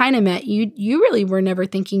when we kind of met, you really were never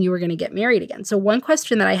thinking you were going to get married again. So one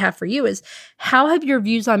question that I have for you is, how have your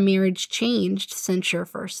views on marriage changed since your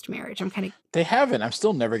first marriage? They haven't. I'm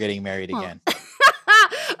still never getting married again.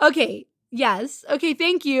 Okay. Yes. Okay.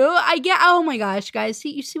 Thank you. Oh my gosh, guys.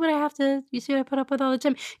 You see what I put up with all the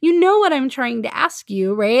time? You know what I'm trying to ask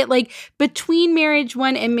you, right? Like between marriage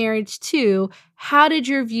 1 and marriage 2, how did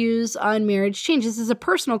your views on marriage change? This is a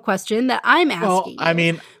personal question that I'm asking. Well, I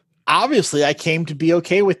mean, obviously I came to be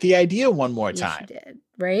okay with the idea one more time. Yes, you did,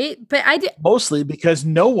 right? But I did. Mostly because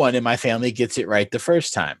no one in my family gets it right the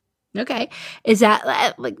first time. Okay. Is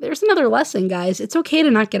that like, there's another lesson, guys. It's okay to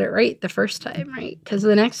not get it right the first time, right? Because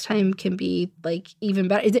the next time can be like even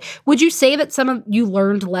better. Would you say that some of you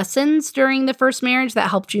learned lessons during the first marriage that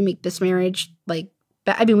helped you make this marriage like,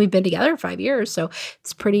 I mean, we've been together 5 years, so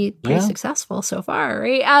it's pretty successful so far,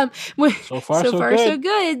 right? So far, so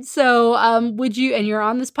good. So, would you? And you're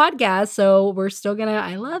on this podcast, so we're still gonna.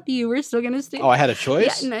 I love you. We're still gonna stay. Oh, I had a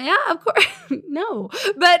choice. Yeah, of course. No,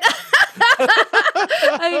 but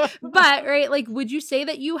but right, like, would you say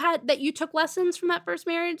that you took lessons from that first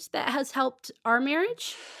marriage that has helped our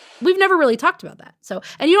marriage? We've never really talked about that, so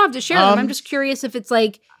and you don't have to share them. I'm just curious if it's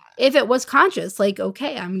like. If it was conscious, like,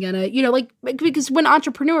 okay, I'm gonna, like, because when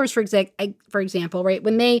entrepreneurs, for example, right,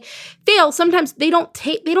 when they fail, sometimes they don't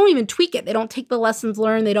even tweak it. They don't take the lessons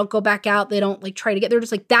learned. They don't go back out. They don't like try to they're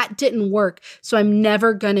just like, that didn't work. So I'm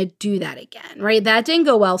never going to do that again, right? That didn't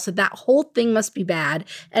go well. So that whole thing must be bad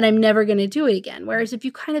and I'm never going to do it again. Whereas if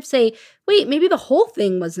you kind of say, wait, maybe the whole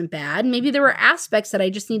thing wasn't bad. Maybe there were aspects that I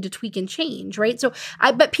just need to tweak and change, right? So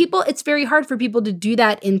but it's very hard for people to do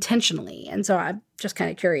that intentionally. And so I'm just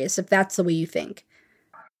kind of curious if that's the way you think.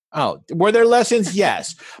 Oh, were there lessons?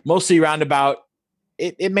 Yes. Mostly roundabout.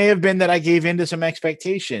 It may have been that I gave in to some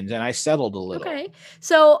expectations and I settled a little. Okay.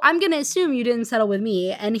 So I'm going to assume you didn't settle with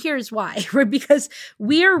me. And here's why, right? Because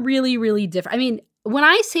we are really, really different. I mean, when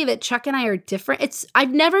I say that Chuck and I are different,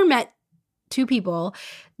 I've never met two people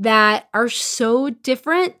that are so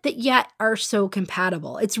different that yet are so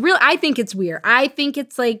compatible. I think it's weird. I think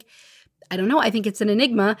it's like, I don't know. I think it's an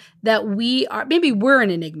enigma that maybe we're an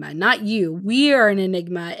enigma, not you. We are an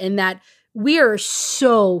enigma in that we are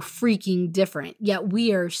so freaking different, yet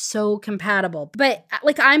we are so compatible. But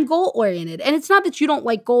like, I'm goal oriented, and it's not that you don't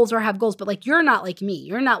like goals or have goals, but like, you're not like me.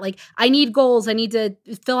 You're not like, I need goals. I need to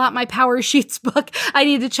fill out my Power Sheets book. I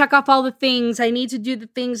need to check off all the things. I need to do the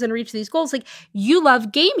things and reach these goals. Like, you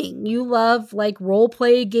love gaming. You love like role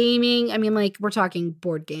play gaming. I mean, like, we're talking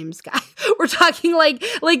board games, guys. We're talking like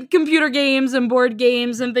computer games and board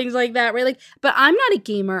games and things like that, right? Like, but I'm not a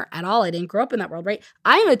gamer at all. I didn't grow up in that world, right?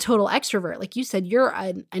 I'm a total extrovert. Like you said, you're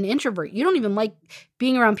an introvert. You don't even like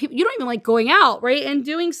being around people. You don't even like going out, right? And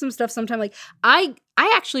doing some stuff sometimes. Like I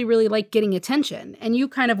actually really like getting attention, and you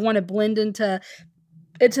kind of want to blend into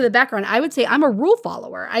the background. I would say I'm a rule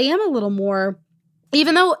follower. I am a little more,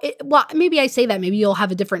 even though, maybe I say that, maybe you'll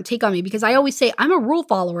have a different take on me, because I always say I'm a rule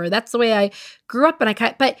follower. That's the way I grew up,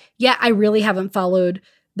 but yeah, I really haven't followed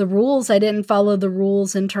the rules. I didn't follow the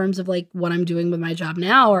rules in terms of like what I'm doing with my job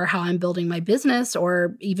now, or how I'm building my business,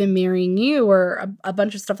 or even marrying you, or a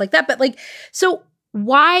bunch of stuff like that. But like, so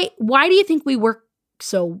why do you think we work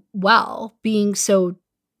so well being so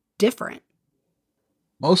different?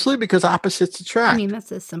 Mostly because opposites attract. I mean, that's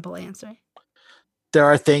a simple answer. There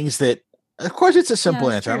are things that, of course, it's a simple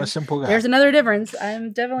answer. True. I'm a simple guy. There's another difference.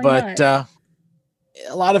 I'm definitely not. But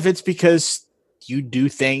a lot of it's because you do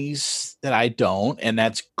things that I don't, and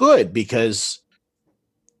that's good because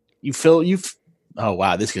oh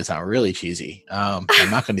wow, this could sound really cheesy. I'm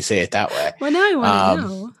not going to say it that way. Well, now I want to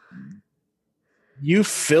know. You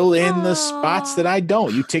fill in the spots that I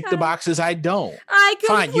don't. You tick the boxes I don't. I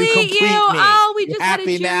complete you. Me. Oh, we just had a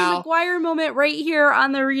Jerry now? Maguire moment right here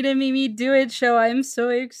on the Rita Mimi Do It show. I'm so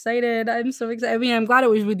excited. I mean, I'm glad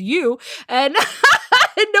it was with you and,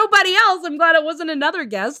 and nobody else. I'm glad it wasn't another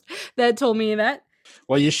guest that told me that.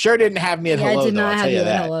 Well, you sure didn't have me at hello, I did though, not I'll have tell you you at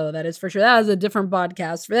that. hello. That is for sure. That was a different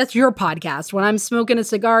podcast. That's your podcast. When I'm smoking a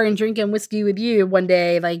cigar and drinking whiskey with you one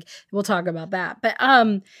day, like we'll talk about that. But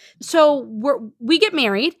so we get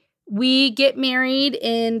married. We get married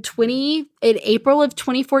in April of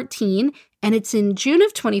 2014, and it's in June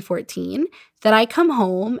of 2014 that I come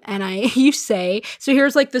home and you say, so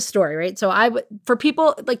here's like the story, right? So for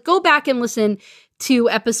people, like go back and listen to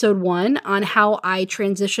episode 1 on how I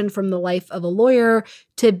transitioned from the life of a lawyer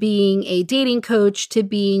to being a dating coach to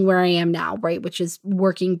being where I am now, right? Which is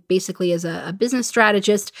working basically as a business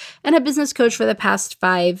strategist and a business coach for the past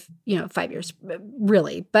 5 years,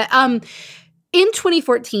 really. But in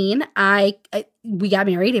 2014, we got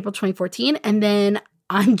married, April 2014, and then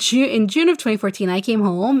in June of 2014, I came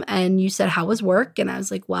home and you said, how was work? And I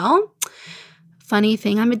was like, well, funny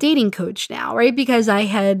thing, I'm a dating coach now, right? Because I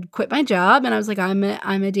had quit my job and I was like, I'm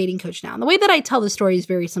a dating coach now. And the way that I tell the story is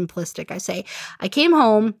very simplistic. I say, I came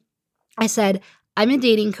home, I said, I'm a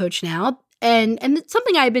dating coach now. And it's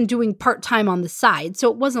something I had been doing part-time on the side. So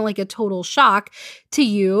it wasn't like a total shock to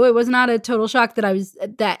you. It was not a total shock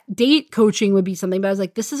that date coaching would be something, but I was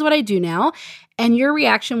like, this is what I do now. And your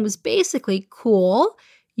reaction was basically, cool.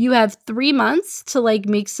 You have 3 months to like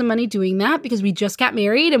make some money doing that because we just got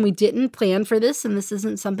married and we didn't plan for this. And this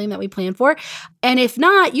isn't something that we planned for. And if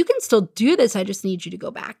not, you can still do this. I just need you to go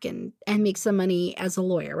back and make some money as a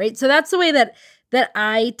lawyer, right? So that's the way that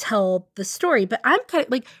I tell the story. But I'm kind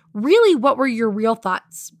of like, really, what were your real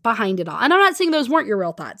thoughts behind it all? And I'm not saying those weren't your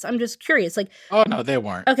real thoughts. I'm just curious. Like, oh no, they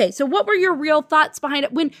weren't. Okay, so what were your real thoughts behind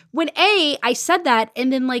it? When I said that,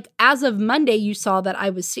 and then like as of Monday, you saw that I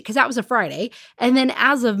was, because that was a Friday, and then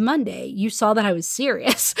as of Monday, you saw that I was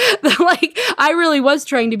serious. Like I really was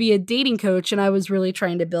trying to be a dating coach, and I was really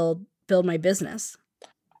trying to build my business.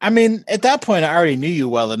 I mean, at that point, I already knew you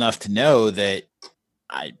well enough to know that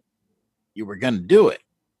you were going to do it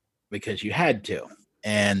because you had to.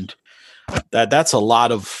 And that's a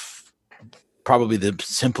lot of, probably the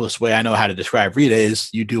simplest way I know how to describe Rita is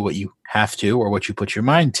you do what you have to or what you put your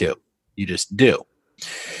mind to. You just do.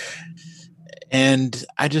 And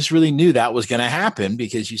I just really knew that was going to happen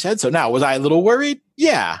because you said so. Now, was I a little worried?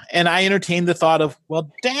 Yeah. And I entertained the thought of, well,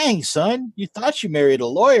 dang, son, you thought you married a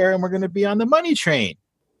lawyer and we're going to be on the money train.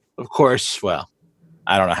 Of course, well,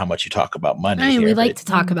 I don't know how much you talk about money. I mean, here, we like to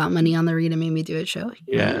talk about money on the Rita Made Me Do It show.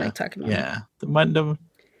 Yeah. We like talking about money. The money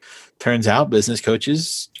turns out business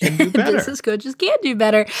coaches can do better. Business coaches can do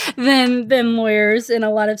better than lawyers in a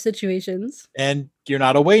lot of situations. And you're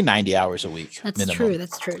not away 90 hours a week. That's minimum. true.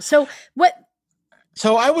 That's true. So what?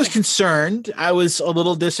 So I was concerned. I was a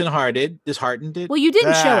little disheartened. Well, you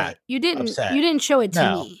didn't show it. You didn't. Upset. You didn't show it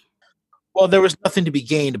to me. Well, there was nothing to be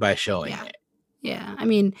gained by showing it. Yeah. I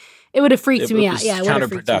mean, it would have freaked me out. Yeah, it would have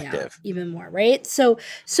freaked me out even more, right? So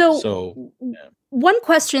one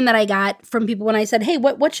question that I got from people when I said, "Hey,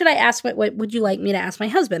 what should I ask? What would you like me to ask my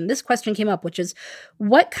husband?" This question came up, which is,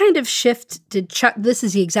 "What kind of shift did Chuck?" This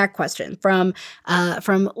is the exact question from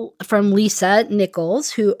Lisa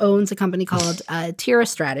Nichols, who owns a company called Tira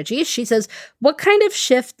Strategies. She says, "What kind of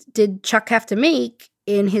shift did Chuck have to make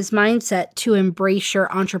in his mindset to embrace your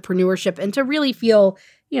entrepreneurship and to really feel,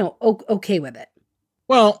 okay with it?"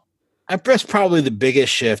 Well, I guess probably the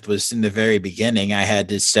biggest shift was in the very beginning. I had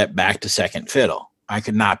to step back to second fiddle. I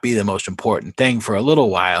could not be the most important thing for a little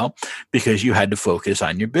while because you had to focus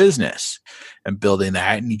on your business and building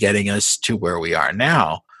that and getting us to where we are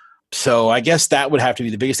now. So I guess that would have to be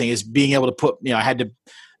the biggest thing, is being able to put,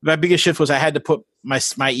 my biggest shift was I had to put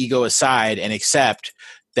my ego aside and accept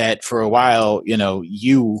that for a while,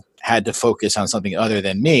 you had to focus on something other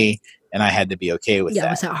than me, and I had to be okay with that. Yeah,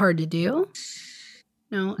 was that hard to do?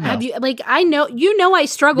 No. Have you, I know, I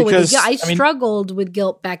struggle with guilt. I struggled with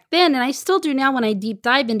guilt back then, and I still do now when I deep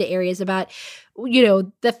dive into areas about,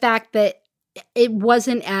 the fact that it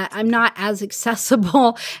wasn't, I'm not as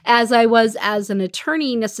accessible as I was as an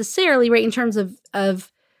attorney necessarily, right? In terms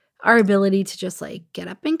of our ability to just like get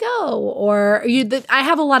up and go, or I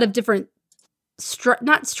have a lot of different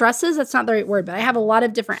not stresses, that's not the right word, but I have a lot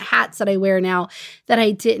of different hats that I wear now that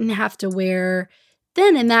I didn't have to wear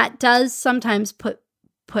then. And that does sometimes put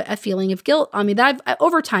a feeling of guilt on me that I've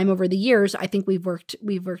over time, over the years, I think we've worked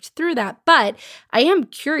through that. But I am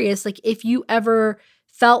curious, like, if you ever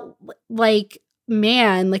felt like,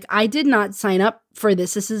 man, like I did not sign up for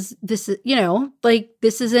this. This is, like,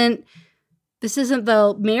 this isn't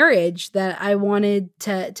the marriage that I wanted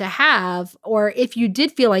to have. Or if you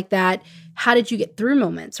did feel like that, how did you get through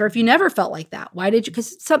moments? Or if you never felt like that, why did you?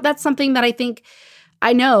 Because that's something that I think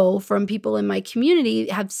I know from people in my community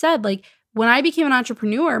have said, like, when I became an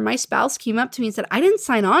entrepreneur, my spouse came up to me and said, I didn't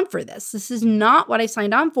sign on for this. This is not what I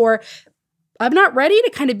signed on for. I'm not ready to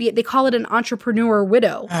kind of be, they call it an entrepreneur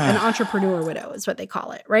widow. An entrepreneur widow is what they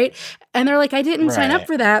call it, right? And they're like, I didn't sign up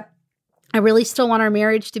for that. I really still want our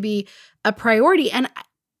marriage to be a priority. And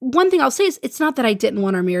one thing I'll say is it's not that I didn't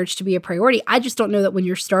want our marriage to be a priority. I just don't know that when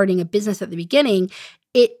you're starting a business at the beginning,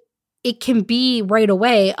 it can be right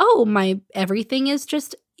away, oh, my everything is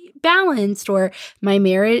just balanced, or my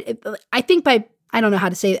marriage. I think I don't know how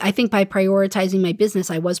to say it. I think by prioritizing my business,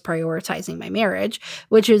 I was prioritizing my marriage,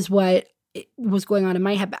 which is what was going on in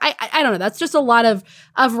my head. But I don't know. That's just a lot of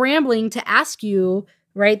rambling to ask you,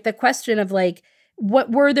 right? The question of like,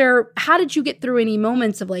 how did you get through any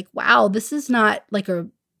moments of like, wow, this is not like a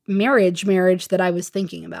marriage that I was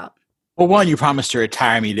thinking about? Well, one, you promised to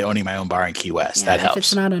retire me to owning my own bar in Key West. Yeah, that helps. If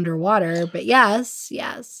it's not underwater, but yes.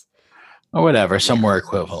 Or whatever, somewhere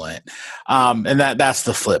equivalent. And that's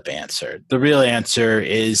the flip answer. The real answer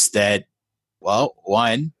is that, well,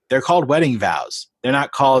 one, they're called wedding vows. They're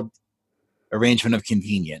not called arrangement of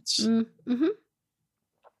convenience. Mm-hmm.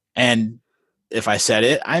 And if I said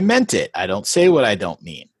it, I meant it. I don't say what I don't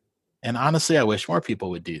mean. And honestly, I wish more people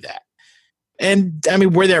would do that. And I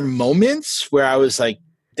mean, were there moments where I was like,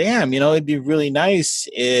 damn, it'd be really nice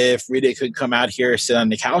if Rita could come out here, sit on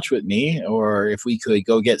the couch with me, or if we could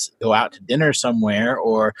go out to dinner somewhere,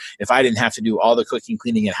 or if I didn't have to do all the cooking,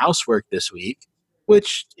 cleaning, and housework this week,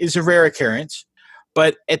 which is a rare occurrence.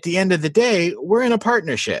 But at the end of the day, we're in a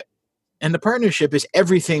partnership. And the partnership is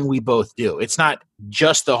everything we both do. It's not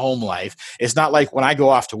just the home life. It's not like when I go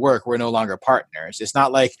off to work, we're no longer partners. It's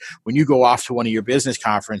not like when you go off to one of your business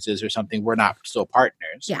conferences or something, we're not still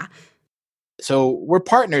partners. Yeah. So we're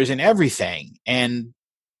partners in everything. And,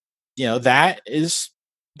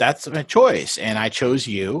 that's my choice. And I chose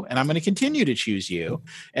you, and I'm going to continue to choose you.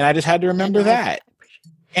 And I just had to remember that.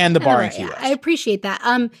 And the bar in Key West. I appreciate that.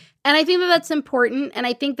 And I think that that's important. And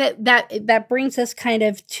I think that brings us kind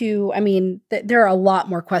of to, I mean, there are a lot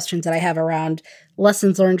more questions that I have around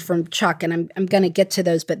lessons learned from Chuck, and I'm going to get to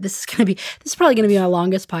those, but this is probably going to be my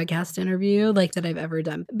longest podcast interview that I've ever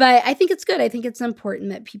done. But I think it's good. I think it's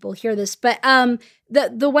important that people hear this. But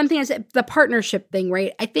the one thing is the partnership thing,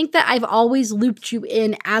 right? I think that I've always looped you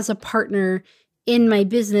in as a partner in my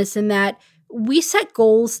business, in that we set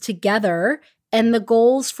goals together, and the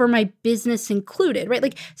goals for my business included,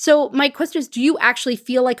 right? So my question is, do you actually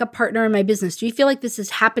feel like a partner in my business? Do you feel like this is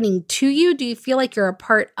happening to you? Do you feel like you're a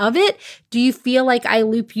part of it? Do you feel like I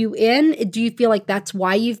loop you in? Do you feel like that's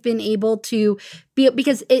why you've been able to be,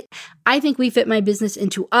 because I think we fit my business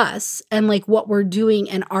into us and like what we're doing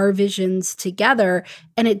and our visions together.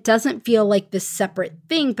 And it doesn't feel like this separate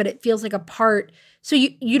thing, but it feels like a part. So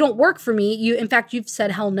you don't work for me. In fact, you've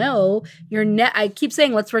said, hell no. I keep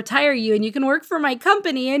saying, let's retire you and you can work for my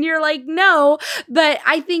company. And you're like, no. But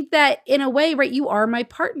I think that in a way, right, you are my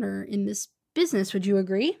partner in this business. Would you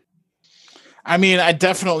agree? I mean, I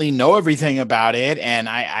definitely know everything about it. And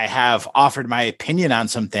I have offered my opinion on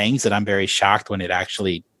some things that I'm very shocked when it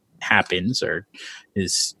actually happens or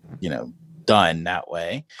is, done that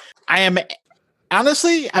way.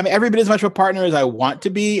 Honestly, I'm every bit as much of a partner as I want to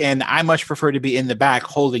be, and I much prefer to be in the back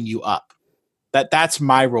holding you up. That's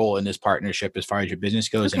my role in this partnership as far as your business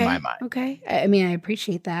goes, in my mind. Okay. I mean, I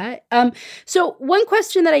appreciate that. So one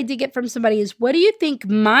question that I did get from somebody is, what do you think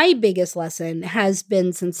my biggest lesson has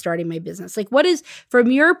been since starting my business? Like, what is,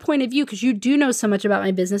 from your point of view, because you do know so much about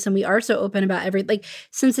my business and we are so open about everything,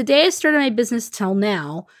 since the day I started my business till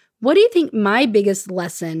now, what do you think my biggest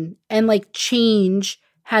lesson and change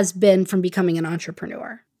has been from becoming an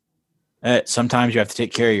entrepreneur? Sometimes you have to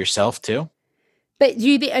take care of yourself too. But do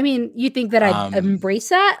you think that I embrace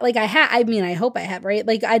that? I hope I have, right?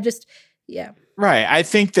 Yeah. Right. I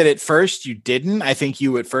think that at first you didn't. I think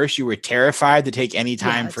you were terrified to take any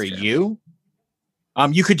time for true. You.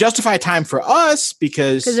 You could justify time for us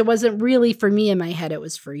because it wasn't really for me in my head. It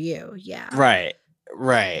was for you. Yeah.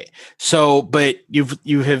 Right. So, but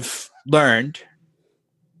you have learned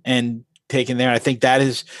and taken there. I think that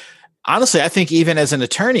is honestly, I think even as an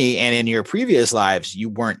attorney and in your previous lives, you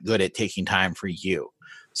weren't good at taking time for you.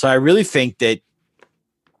 So I really think that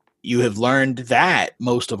you have learned that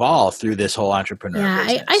most of all through this whole entrepreneur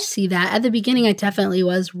business. I see that. At the beginning, I definitely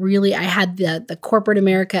was really, I had the corporate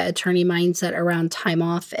America attorney mindset around time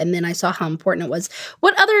off. And then I saw how important it was.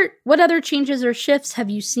 What other changes or shifts have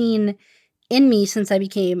you seen in me since I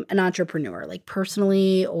became an entrepreneur,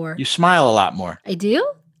 personally or? You smile a lot more. I do?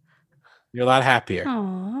 You're a lot happier.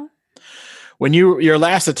 Aww. When your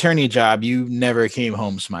last attorney job, you never came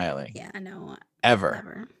home smiling. Yeah, I know.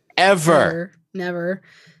 Ever. Never.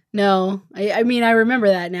 No. I mean, I remember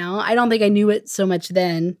that now. I don't think I knew it so much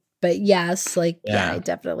then, But yes, like, yeah, I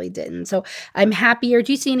definitely didn't. So I'm happier.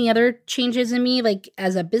 Do you see any other changes in me, like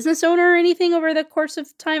as a business owner or anything over the course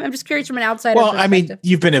of time? I'm just curious from an outsider perspective. I mean,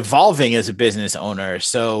 you've been evolving as a business owner.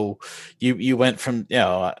 So you went from,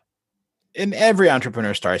 and every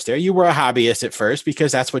entrepreneur starts there. You were a hobbyist at first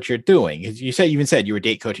because that's what you're doing. You even said you were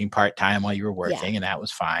date coaching part-time while you were working, and that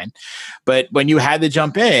was fine. But when you had to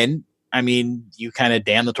jump in, I mean, you kind of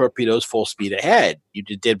damned the torpedoes full speed ahead. You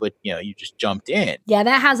did what, you just jumped in. Yeah,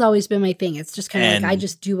 that has always been my thing. It's just kind of like, I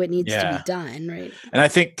just do what needs to be done, right? And I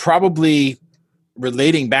think probably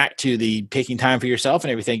relating back to the taking time for yourself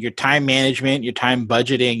and everything, your time management, your time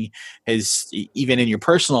budgeting has, even in your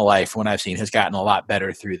personal life, when I've seen, has gotten a lot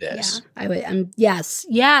better through this. Yeah, I would.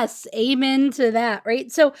 Yes. Amen to that.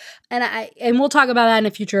 Right. So, and we'll talk about that in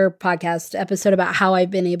a future podcast episode about how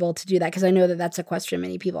I've been able to do that, because I know that that's a question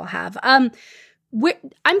many people have. I'm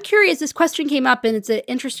curious. This question came up, and it's an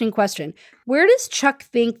interesting question. Where does Chuck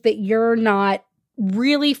think that you're not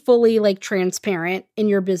really fully like transparent in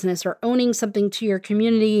your business or owning something to your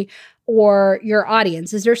community or your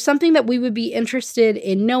audience? Is there something that we would be interested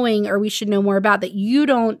in knowing, or we should know more about, that you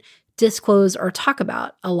don't disclose or talk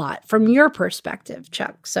about a lot from your perspective,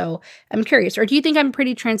 Chuck? So I'm curious. Or do you think I'm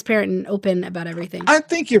pretty transparent and open about everything? I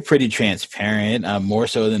think you're pretty transparent, more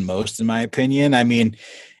so than most, in my opinion. I mean,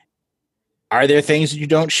 are there things that you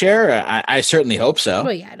don't share? I certainly hope so.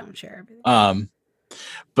 Well, yeah, I don't share everything.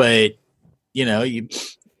 But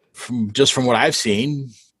from what I've seen,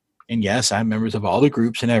 and yes, I'm members of all the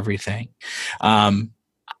groups and everything.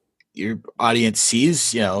 Your audience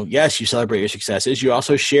sees, yes, you celebrate your successes. You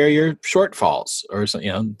also share your shortfalls, or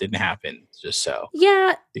something, didn't happen, just so.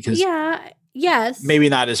 Yeah. Because yes. Maybe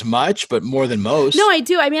not as much, but more than most. No, I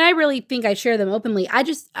do. I mean, I really think I share them openly.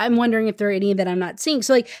 I'm wondering if there are any that I'm not seeing.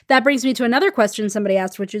 So that brings me to another question somebody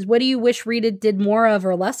asked, which is, what do you wish Rita did more of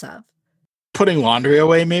or less of? Putting laundry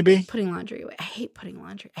away, maybe? Putting laundry away. I hate putting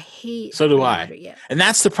laundry. So do I. Laundry, yeah. And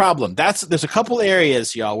that's the problem. There's a couple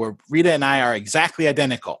areas, y'all, where Rita and I are exactly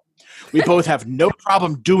identical. We both have no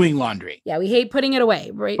problem doing laundry. Yeah, we hate putting it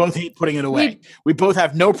away, right? Both hate putting it away. We both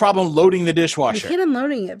have no problem loading the dishwasher. We hate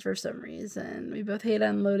unloading it for some reason. We both hate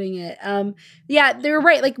unloading it. Yeah, they're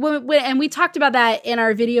right. Like and we talked about that in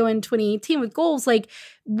our video in 2018 with goals. Like,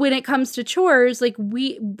 when it comes to chores, like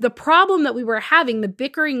the problem that we were having, the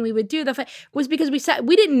bickering we would do, was because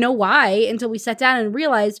we didn't know why until we sat down and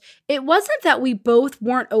realized it wasn't that we both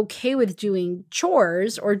weren't okay with doing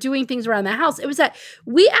chores or doing things around the house. It was that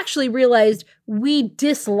we actually realized we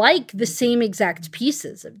dislike the same exact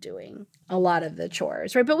pieces of doing a lot of the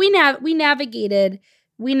chores, right? But we navigated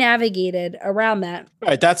around that.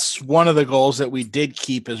 Right. That's one of the goals that we did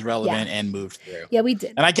keep as relevant and moved through. Yeah, we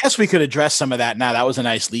did. And I guess we could address some of that now. That was a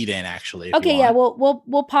nice lead in, actually. Okay, yeah,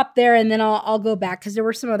 we'll pop there, and then I'll go back because there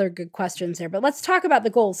were some other good questions there. But let's talk about the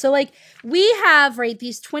goals. So, like, we have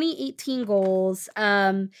these 2018 goals.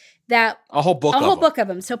 That a whole book of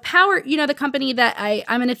them. So Power, the company that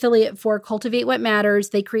I'm an affiliate for, Cultivate What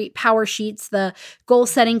Matters. They create Power Sheets, the goal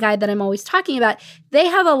setting guide that I'm always talking about. They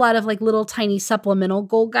have a lot of like little tiny supplemental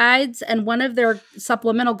goal guides, and one of their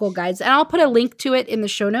supplemental goal guides, and I'll put a link to it in the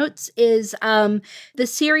show notes, is the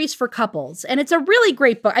series for couples, and it's a really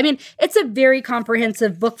great book. I mean, it's a very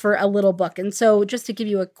comprehensive book for a little book, and so just to give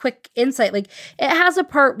you a quick insight, like it has a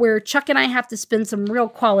part where Chuck and I have to spend some real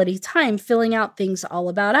quality time filling out things all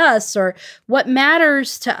about us, or what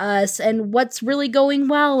matters to us, and what's really going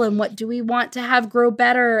well, and what do we want to have grow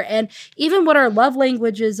better, and even what our love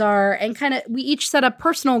languages are, and kind of we each set a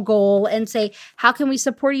personal goal and say, how can we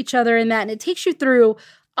support each other in that? And it takes you through,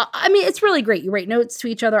 I mean, it's really great. You write notes to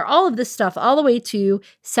each other, all of this stuff, all the way to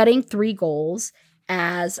setting 3 goals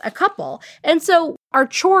as a couple. And so our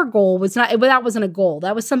chore goal that wasn't a goal.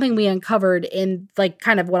 That was something we uncovered in like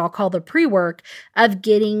kind of what I'll call the pre-work of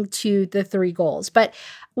getting to the 3 goals. But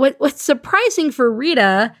what's surprising for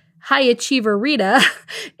Rita, high achiever Rita,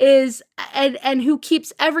 is and who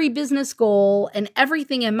keeps every business goal and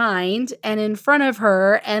everything in mind and in front of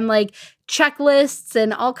her, and like checklists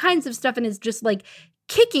and all kinds of stuff, and is just like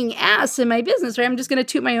kicking ass in my business, right? I'm just going to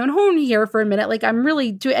toot my own horn here for a minute. Like I'm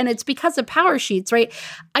really doing, and it's because of Power Sheets, right?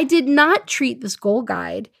 I did not treat this goal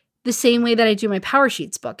guide the same way that I do my Power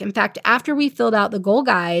Sheets book. In fact, after we filled out the goal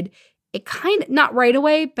guide, it kind of, not right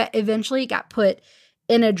away, but eventually it got put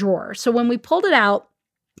in a drawer. So when we pulled it out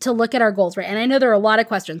to look at our goals, right? And I know there are a lot of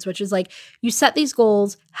questions, which is like, you set these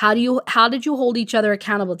goals. How did you hold each other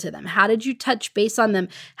accountable to them? How did you touch base on them?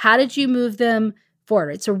 How did you move them forward?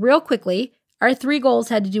 Right? So real quickly, our 3 goals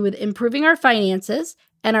had to do with improving our finances.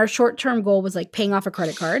 And our short-term goal was like paying off a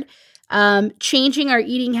credit card, changing our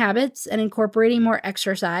eating habits and incorporating more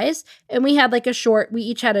exercise. And we had like we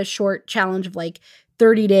each had a short challenge of like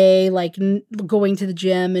 30-day, like going to the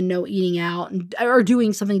gym and no eating out or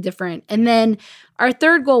doing something different. And then our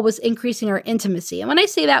third goal was increasing our intimacy. And when I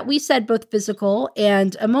say that, we said both physical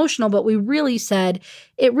and emotional, but we really said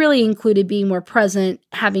it really included being more present,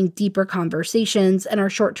 having deeper conversations. And our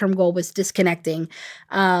short-term goal was disconnecting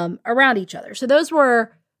around each other. So those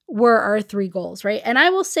were our 3 goals, right? And I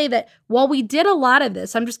will say that while we did a lot of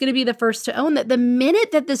this, I'm just going to be the first to own that the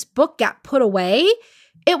minute that this book got put away,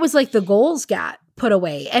 it was like the goals got put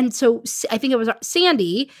away. And so I think it was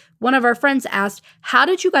Sandy, one of our friends, asked, how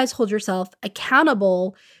did you guys hold yourself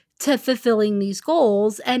accountable to fulfilling these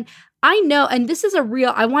goals? And I know, and this is I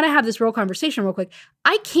want to have this real conversation real quick.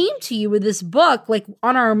 I came to you with this book, like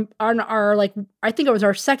on our like, I think it was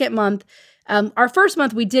our second month. Our first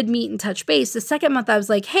month we did meet and touch base. The second month I was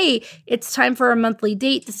like, hey, it's time for a monthly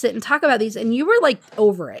date to sit and talk about these. And you were like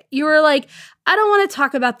over it. You were like, I don't want to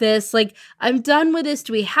talk about this. Like, I'm done with this.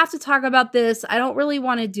 Do we have to talk about this? I don't really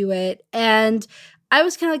want to do it. And I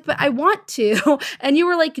was kind of like, but I want to. And you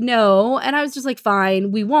were like, no. And I was just like,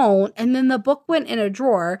 fine, we won't. And then the book went in a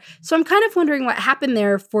drawer. So I'm kind of wondering what happened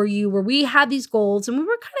there for you, where we had these goals and we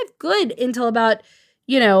were kind of good until about,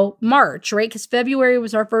 March, right? Because February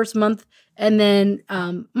was our first month. And then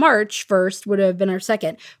March 1st would have been our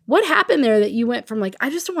second. What happened there that you went from like, I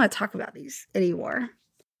just don't want to talk about these anymore?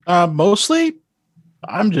 Mostly,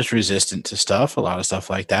 I'm just resistant to stuff, a lot of stuff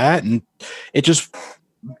like that. And it just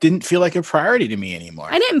didn't feel like a priority to me anymore.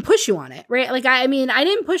 I didn't push you on it, right? Like, I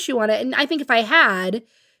didn't push you on it. And I think if I had,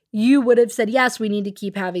 you would have said, yes, we need to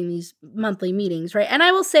keep having these monthly meetings, right? And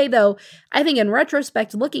I will say, though, I think in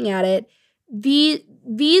retrospect, looking at it,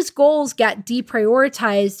 these goals got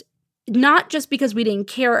deprioritized, not just because we didn't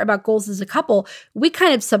care about goals as a couple. We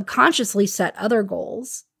kind of subconsciously set other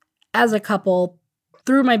goals as a couple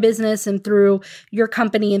through my business and through your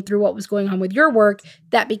company and through what was going on with your work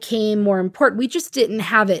that became more important. We just didn't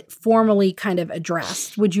have it formally kind of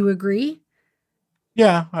addressed. Would you agree?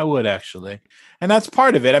 Yeah, I would actually. And that's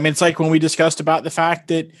part of it. I mean, it's like when we discussed about the fact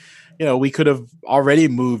that, we could have already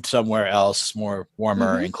moved somewhere else more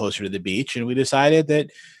warmer and closer to the beach. And we decided that,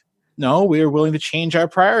 no, we were willing to change our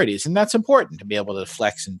priorities. And that's important to be able to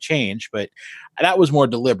flex and change. But that was more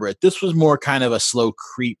deliberate. This was more kind of a slow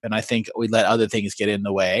creep. And I think we let other things get in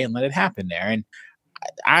the way and let it happen there. And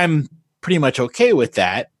I'm pretty much okay with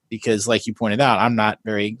that because, like you pointed out, I'm not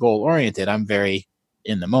very goal oriented. I'm very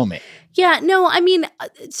in the moment. Yeah, no, I mean,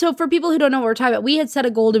 so for people who don't know what we're talking about, we had set a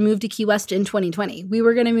goal to move to Key West in 2020. We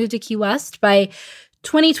were going to move to Key West by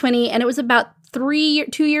 2020. And it was about 3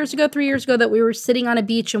 years ago that we were sitting on a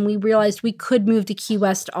beach and we realized we could move to Key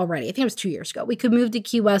West already. I think it was 2 years ago. We could move to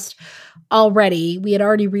Key West already. We had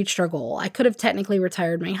already reached our goal. I could have technically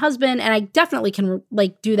retired my husband, and I definitely can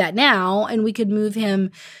do that now. And we could move him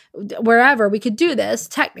wherever. We could do this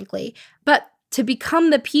technically. But to become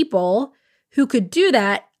the people who could do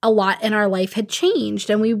that, a lot in our life had changed.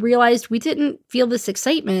 And we realized we didn't feel this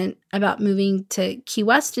excitement about moving to Key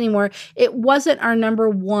West anymore. It wasn't our number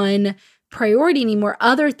one priority anymore.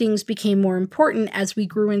 Other things became more important as we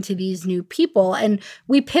grew into these new people and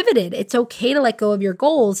we pivoted. It's okay to let go of your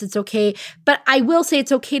goals. It's okay. But I will say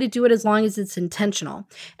it's okay to do it as long as it's intentional.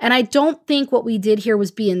 And I don't think what we did here was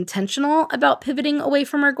be intentional about pivoting away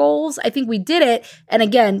from our goals. I think we did it. And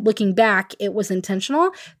again, looking back, it was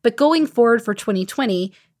intentional. But going forward for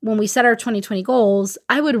 2020, when we set our 2020 goals,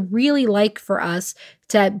 I would really like for us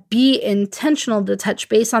to be intentional to touch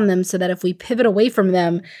base on them so that if we pivot away from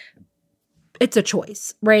them, it's a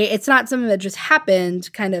choice, right? It's not something that just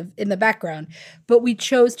happened kind of in the background, but we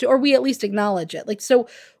chose to, or we at least acknowledge it. So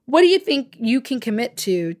what do you think you can commit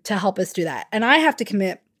to help us do that? And I have to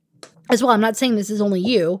commit as well. I'm not saying this is only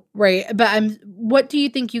you, right? But what do you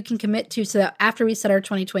think you can commit to so that after we set our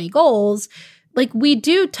 2020 goals, we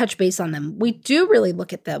do touch base on them. We do really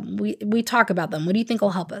look at them. We talk about them. What do you think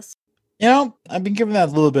will help us? I've been giving that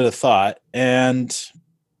a little bit of thought. And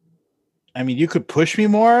I mean, you could push me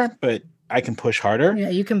more, but I can push harder. Yeah,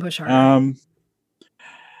 you can push harder.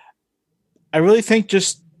 I really think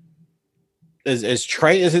just as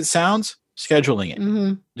trite as it sounds, scheduling it.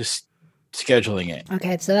 Mm-hmm. Just scheduling it.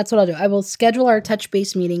 Okay, so that's what I'll do. I will schedule our touch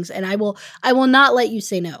base meetings and I will not let you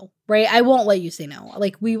say no, right? I won't let you say no.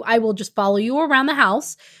 I will just follow you around the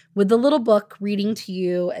house with the little book, reading to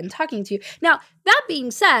you and talking to you. Now, that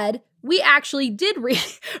being said, we actually did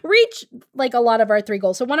reach a lot of our 3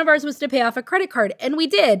 goals. So one of ours was to pay off a credit card, and we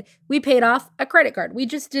did. We paid off a credit card. We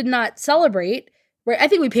just did not celebrate. Right? I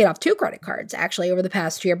think we paid off 2 credit cards actually over the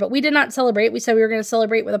past year, but we did not celebrate. We said we were going to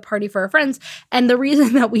celebrate with a party for our friends. And the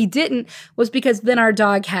reason that we didn't was because then our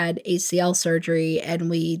dog had ACL surgery and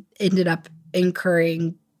we ended up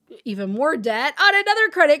incurring even more debt on another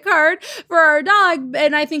credit card for our dog.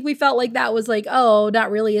 And I think we felt like that was like, oh,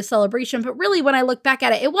 not really a celebration. But really, when I look back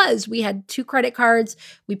at it, it was. We had 2 credit cards.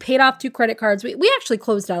 We paid off 2 credit cards. We actually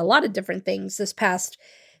closed out a lot of different things this past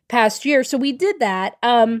year. So we did that.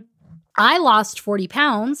 I lost 40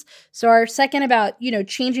 pounds. So our second about,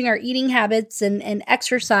 changing our eating habits and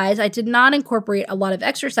exercise, I did not incorporate a lot of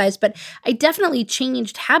exercise, but I definitely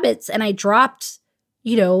changed habits and I dropped,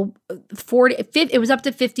 40, it was up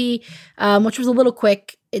to 50, which was a little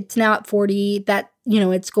quick. It's now at 40 that,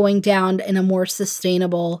 it's going down in a more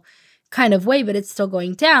sustainable kind of way, but it's still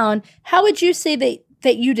going down. How would you say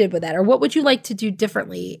that you did with that? Or what would you like to do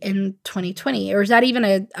differently in 2020? Or is that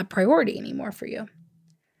even a priority anymore for you?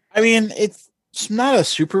 I mean, it's not a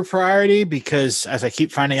super priority because as I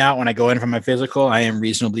keep finding out when I go in for my physical, I am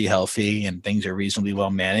reasonably healthy and things are reasonably well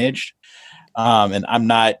managed. And I'm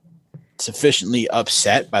not sufficiently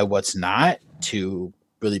upset by what's not to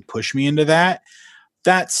really push me into that.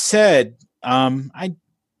 That said, I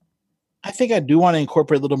think I do want to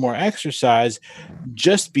incorporate a little more exercise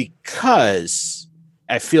just because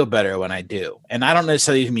I feel better when I do. And I don't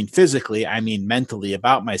necessarily mean physically, I mean mentally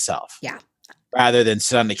about myself. Yeah. Rather than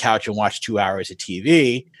sit on the couch and watch 2 hours of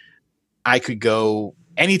TV, I could go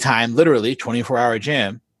anytime, literally 24-hour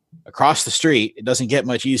gym across the street. It doesn't get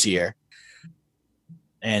much easier.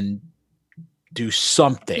 And do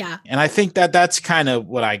something. Yeah. And I think that's kind of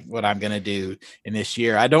what I'm going to do in this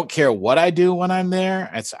year. I don't care what I do when I'm there.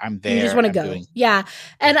 I'm there. You just want to go. Yeah.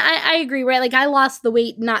 And I agree, right? Like I lost the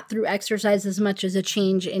weight, not through exercise as much as a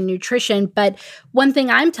change in nutrition. But one thing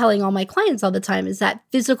I'm telling all my clients all the time is that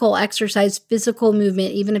physical exercise, physical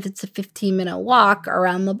movement, even if it's a 15-minute walk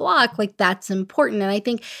around the block, like that's important. And I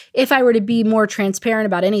think if I were to be more transparent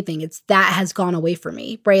about anything, it's that has gone away from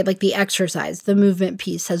me, right? Like the exercise, the movement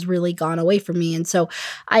piece has really gone away from me. And so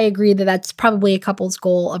I agree that that's probably a couple's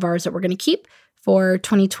goal of ours that we're going to keep for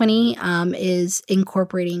 2020 is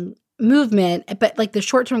incorporating movement. But like the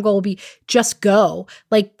short-term goal will be just go,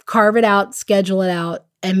 like carve it out, schedule it out,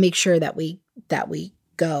 and make sure that we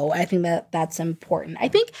go. I think that's important. I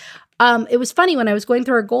think it was funny when I was going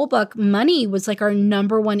through our goal book, money was like our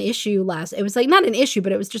number one issue it was like not an issue,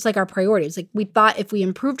 but it was just like our priority. It was like we thought if we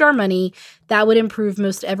improved our money, that would improve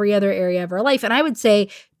most every other area of our life. And I would say,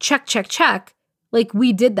 check. Like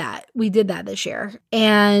we did that. We did that this year.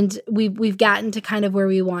 And we've gotten to kind of where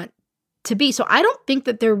we want to be. So I don't think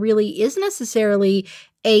that there really is necessarily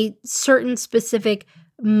a certain specific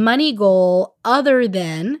money goal other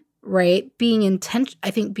than, right,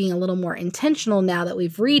 I think being a little more intentional now that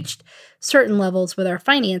we've reached certain levels with our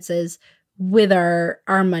finances, with our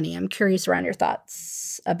money. I'm curious around your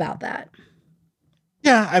thoughts about that.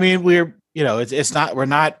 Yeah. I mean,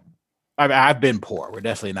 I've been poor. We're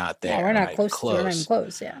definitely not there. Yeah, we're not close. We're not even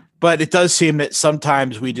close. Yeah. But it does seem that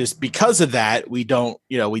sometimes we just, because of that, we don't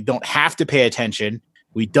have to pay attention.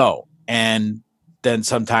 We don't. And then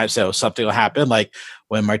sometimes something will happen, like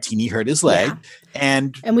when Martini hurt his leg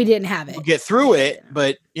and we didn't have it. We'll get through it,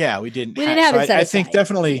 but we didn't have it. So I think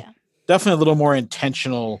definitely a little more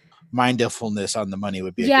intentional mindfulness on the money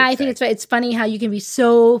would be I think it's funny how you can be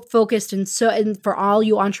so focused and for all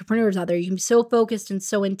you entrepreneurs out there, you can be so focused and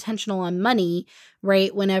so intentional on money,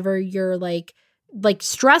 right? Whenever you're like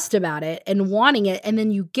stressed about it and wanting it, and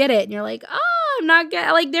then you get it and you're like, oh, I'm not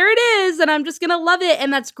getting, like, there it is, and I'm just gonna love it,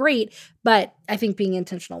 and that's great. But I think being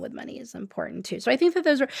intentional with money is important too. So I think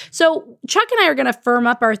that so Chuck and I are gonna firm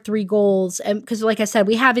up our 3 goals, and because like I said,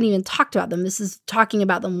 we haven't even talked about them. This is talking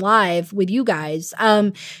about them live with you guys,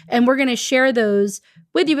 and we're gonna share those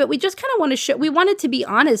with you. But we just kind of want to we wanted to be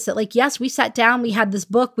honest that, like, yes, we sat down, we had this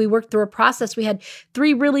book, we worked through a process, we had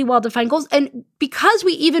 3 really well-defined goals. And because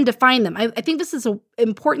we even defined them, I think this is an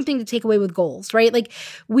important thing to take away with goals, right? Like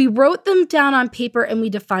we wrote them down on paper and we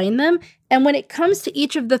defined them. And when it comes to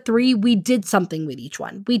each of the 3, we did something with each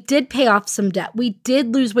one. We did pay off some debt. We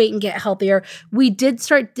did lose weight and get healthier. We did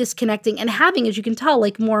start disconnecting and having, as you can tell,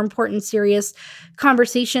 like more important, serious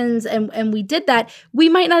conversations. And we did that. We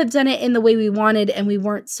might not have done it in the way we wanted and we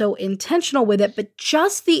weren't so intentional with it, but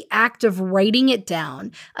just the act of writing it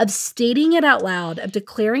down, of stating it out loud, of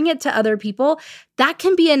declaring it to other people, that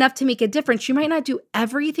can be enough to make a difference. You might not do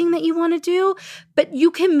everything that you want to do, but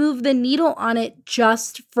you can move the needle on it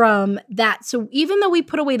just from that. So even though we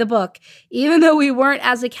put away the book, even though we weren't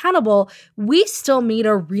as accountable, we still made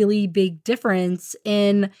a really big difference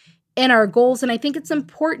in our goals. And I think it's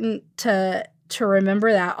important to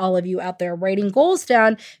remember that, all of you out there writing goals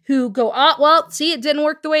down who go, oh, well, see, it didn't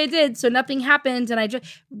work the way it did, so nothing happened, and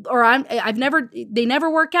they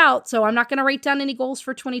never work out, so I'm not going to write down any goals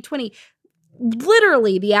for 2020.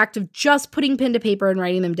 literally the act of just putting pen to paper and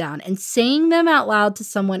writing them down and saying them out loud to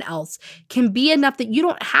someone else can be enough that you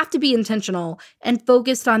don't have to be intentional and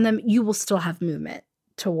focused on them. You will still have movement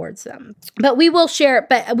towards them. But we will share,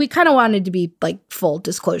 but we kind of wanted to be like full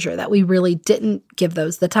disclosure that we really didn't give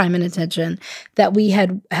those the time and attention that we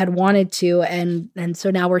had wanted to. And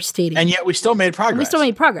so now we're stating. And yet we still made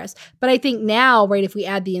progress. But I think now, right, if we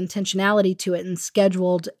add the intentionality to it and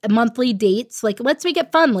scheduled monthly dates, like let's make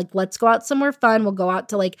it fun. Like let's go out somewhere fun. We'll go out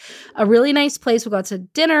to like a really nice place. We'll go out to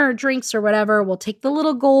dinner or drinks or whatever. We'll take the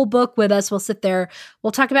little goal book with us. We'll sit there.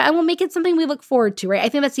 We'll talk about, and we'll make it something we look forward to, right? I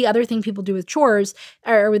think that's the other thing people do with chores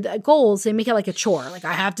or with goals. They make it like a chore. Like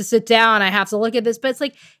I have to sit down. I have to look at this, but it's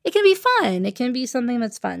like, it can be fun. It can be something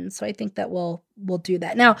that's fun. So I think that we'll do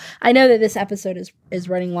that. Now, I know that this episode is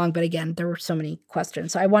running long, but again, there were so many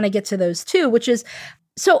questions. So I want to get to those too, which is,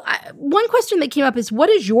 one question that came up is, what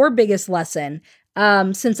is your biggest lesson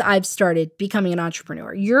since I've started becoming an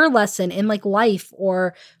entrepreneur? Your lesson in like life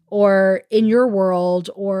or in your world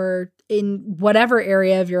or in whatever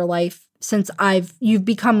area of your life since you've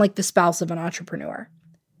become like the spouse of an entrepreneur?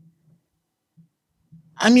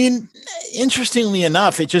 I mean, interestingly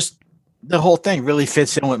enough, the whole thing really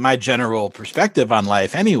fits in with my general perspective on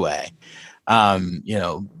life anyway.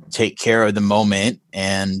 Take care of the moment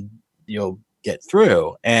and you'll get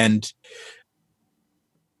through. And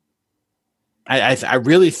I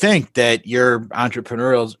really think that your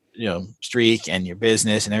entrepreneurial, streak and your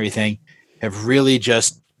business and everything have really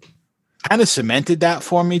just kind of cemented that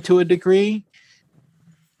for me to a degree.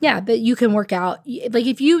 Yeah, but you can work out. Like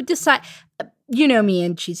if you decide, me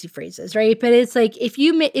and cheesy phrases, right? But it's like if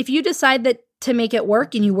you decide that to make it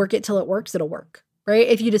work and you work it till it works, it'll work, right?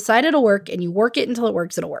 If you decide it'll work and you work it until it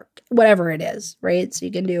works, it'll work, whatever it is, right? So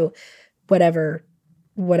you can do whatever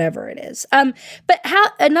it is. But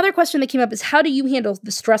another question that came up is, how do you handle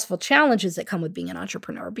the stressful challenges that come with being an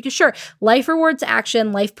entrepreneur? Because sure, life rewards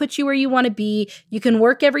action. Life puts you where you want to be. You can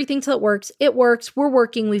work everything till it works. It works. We're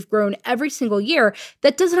working. We've grown every single year.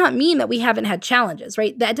 That does not mean that we haven't had challenges,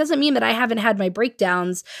 right? That doesn't mean that I haven't had my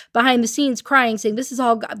breakdowns behind the scenes crying, saying, this is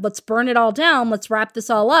all, let's burn it all down. Let's wrap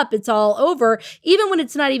this all up. It's all over, even when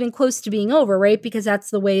it's not even close to being over, right? Because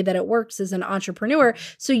that's the way that it works as an entrepreneur.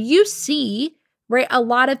 So you see, right, a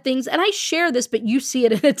lot of things, and I share this, but you see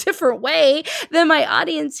it in a different way than my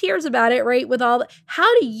audience hears about it, right?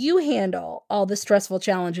 How do you handle all the stressful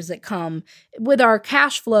challenges that come with our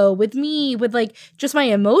cash flow, with me, with like just my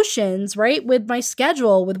emotions, right? With my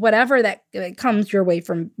schedule, with whatever that comes your way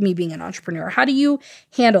from me being an entrepreneur. How do you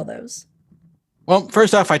handle those? Well,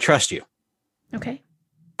 first off, I trust you. Okay.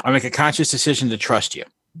 I make a conscious decision to trust you.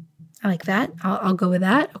 I like that. I'll go with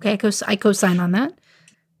that. Okay, I co-sign on that.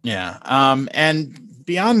 Yeah. And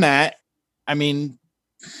beyond that, I mean,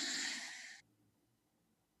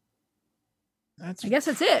 I guess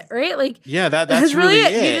that's it, right? Like, yeah, that's really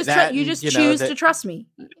it. You just choose to trust me.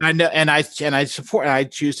 I know, and I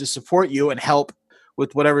choose to support you and help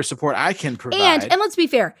with whatever support I can provide. And let's be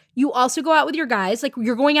fair, you also go out with your guys. Like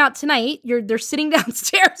you're going out tonight. They're sitting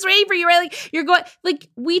downstairs waiting for you, right? Like you're going. Like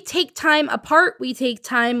we take time apart. We take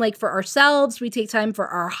time like for ourselves. We take time for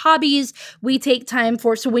our hobbies. We take time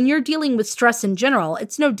for. So when you're dealing with stress in general,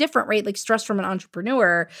 it's no different, right? Like stress from an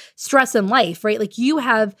entrepreneur, stress in life, right? Like you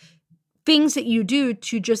have things that you do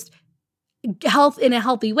to just health in a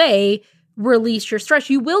healthy way. Release your stress.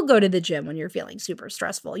 You will go to the gym when you're feeling super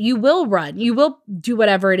stressful. You will run. You will do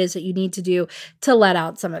whatever it is that you need to do to let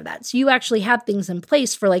out some of that. So you actually have things in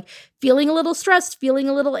place for like feeling a little stressed, feeling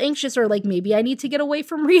a little anxious, or like maybe I need to get away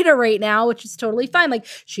from Rita right now, which is totally fine. Like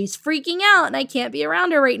she's freaking out and I can't be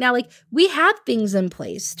around her right now. Like we have things in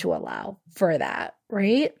place to allow for that,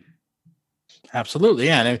 right? Absolutely.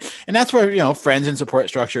 Yeah. And that's where, friends and support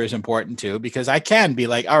structure is important too, because I can be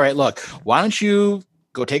like, all right, look, why don't you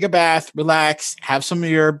go take a bath, relax, have some of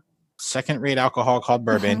your second-rate alcohol called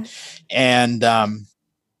bourbon, and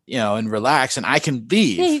and relax, and I can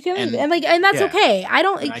leave. Yeah, you can leave, and that's okay. I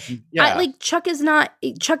don't like Chuck is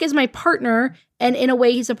my partner, and in a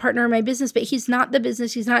way, he's a partner in my business, but he's not the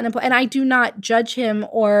business. He's not an employee, and I do not judge him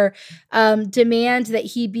or demand that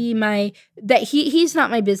he be he's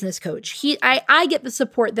not my business coach. I get the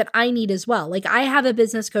support that I need as well. Like I have a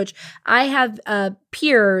business coach, I have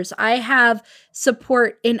peers, I have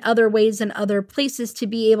support in other ways and other places to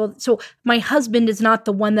be able. So my husband is not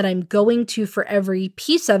the one that I'm going to for every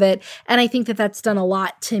piece of it, and I think that that's done a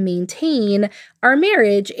lot to maintain our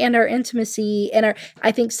marriage and our intimacy. And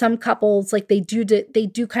I think some couples like they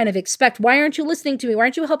do kind of expect, why aren't you listening to me? Why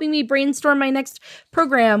aren't you helping me brainstorm my next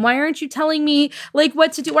program? Why aren't you telling me like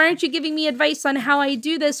what to do? Why aren't you giving me advice on how I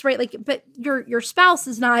do this? Right. Like, but your spouse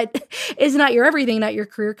is not your everything, not your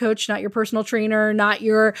career coach, not your personal trainer, not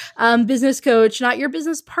your business coach, not your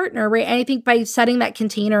business partner. Right. And I think by setting that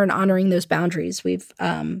container and honoring those boundaries, we've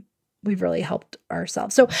really helped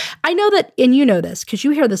ourselves. So I know that, and you know this because you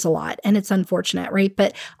hear this a lot and it's unfortunate, right?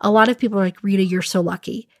 But a lot of people are like, Rita, you're so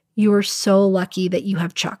lucky. You are so lucky that you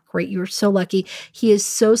have Chuck, right? You're so lucky. He is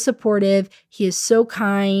so supportive. He is so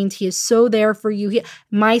kind. He is so there for you.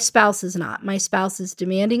 My spouse is not. My spouse is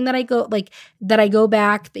demanding that I go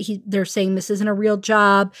back. They're saying this isn't a real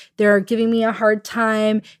job. They're giving me a hard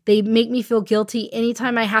time. They make me feel guilty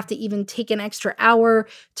anytime I have to even take an extra hour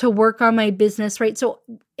to work on my business, right? So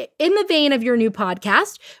in the vein of your new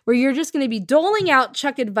podcast, where you're just going to be doling out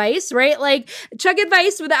Chuck advice, right? Like Chuck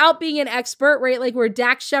advice without being an expert, right? Like where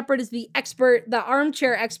Dax Shepard is the expert, the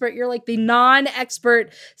armchair expert. You're like the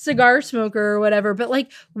non-expert cigar smoker or whatever. But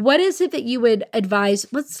like, what is it that you would advise?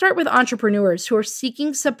 Let's start with entrepreneurs who are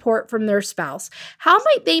seeking support from their spouse. How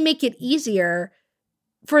might they make it easier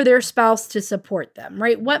for their spouse to support them,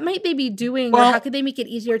 right? What might they be doing, or how could they make it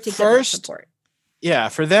easier to get that support? Yeah,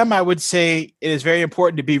 for them, I would say it is very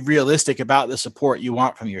important to be realistic about the support you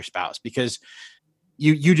want from your spouse, because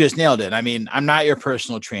you just nailed it. I mean, I'm not your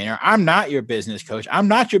personal trainer. I'm not your business coach. I'm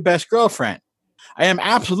not your best girlfriend. I am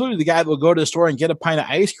absolutely the guy that will go to the store and get a pint of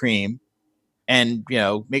ice cream and,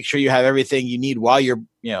 make sure you have everything you need while you're,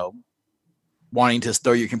 wanting to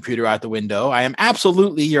throw your computer out the window. I am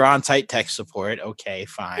absolutely your on-site tech support. Okay,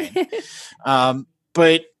 fine.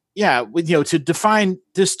 But yeah, to define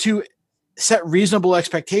this to set reasonable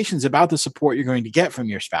expectations about the support you're going to get from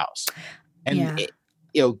your spouse, and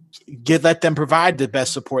let them provide the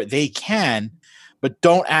best support they can, but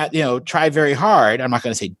don't try very hard. I'm not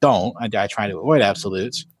going to say don't. I try to avoid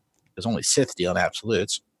absolutes. There's only Sith deal in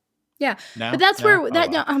absolutes. Yeah, no? but that's where that.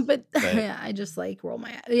 well. No, but yeah, I just like roll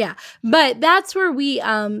my yeah. But that's where we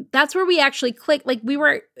actually click. Like we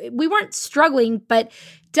weren't struggling, but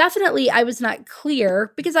definitely I was not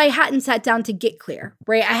clear because I hadn't sat down to get clear,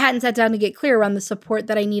 right? I hadn't sat down to get clear around the support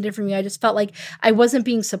that I needed from you. I just felt like I wasn't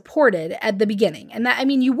being supported at the beginning. And that, I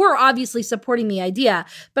mean, you were obviously supporting the idea,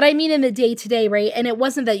 but I mean in the day to day, right? And it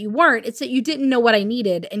wasn't that you weren't, it's that you didn't know what I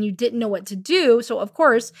needed and you didn't know what to do. So of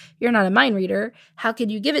course, you're not a mind reader. How could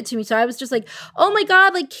you give it to me? So I was just like, oh my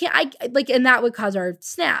God, like, can't I, like, and that would cause our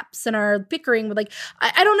snaps and our bickering with like,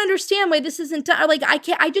 I don't understand why this isn't done. Like,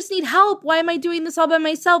 I just need help. Why am I doing this all by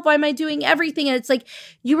myself? Why am I doing everything? And it's like,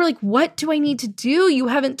 you were like, what do I need to do? You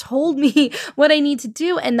haven't told me what I need to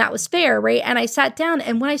do. And that was fair, right? And I sat down,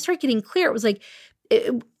 and when I started getting clear, it was like,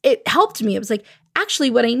 it helped me. It was like,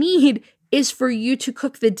 actually what I need is for you to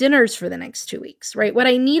cook the dinners for the next 2 weeks, right? What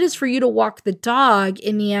I need is for you to walk the dog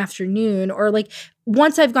in the afternoon, or like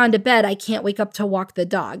once I've gone to bed, I can't wake up to walk the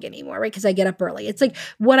dog anymore, right? Because I get up early. It's like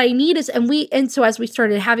what I need is, and so as we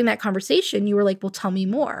started having that conversation, you were like, well, tell me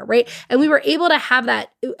more, right? And we were able to have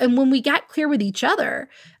that. And when we got clear with each other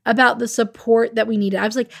about the support that we needed, I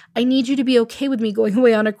was like, I need you to be okay with me going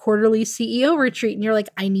away on a quarterly CEO retreat. And you're like,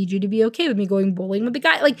 I need you to be okay with me going bowling with the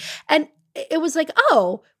guy. Like, and it was like,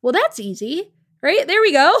 oh, well, that's easy. Right? There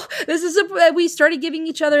we go. We started giving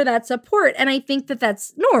each other that support. And I think that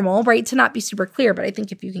that's normal, right? To not be super clear. But I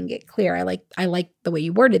think if you can get clear, I like the way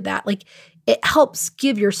you worded that. Like, it helps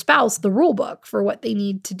give your spouse the rule book for what they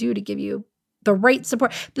need to do to give you the right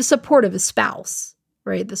support, the support of a spouse,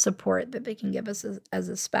 right? The support that they can give us as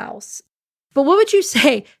a spouse. But what would you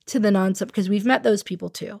say to the non-support? Because we've met those people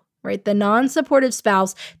too, right? The non-supportive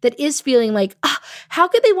spouse that is feeling like, how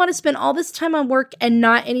could they want to spend all this time on work and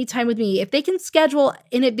not any time with me? If they can schedule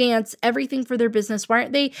in advance everything for their business, why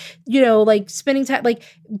aren't they, like spending time? Like,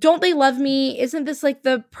 don't they love me? Isn't this like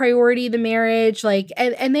the priority, the marriage? Like,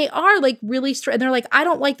 and they are like really, and they're like, I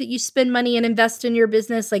don't like that you spend money and invest in your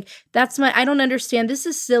business. Like, I don't understand. This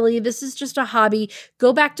is silly. This is just a hobby.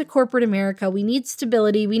 Go back to corporate America. We need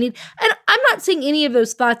stability. And I'm not saying any of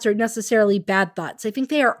those thoughts are necessarily bad thoughts. I think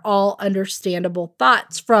they are all understandable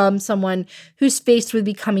thoughts from someone who's faced with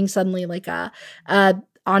becoming suddenly like a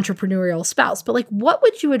entrepreneurial spouse. But like, what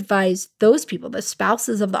would you advise those people, the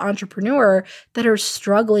spouses of the entrepreneur that are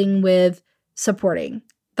struggling with supporting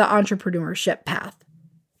the entrepreneurship path?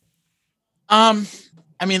 I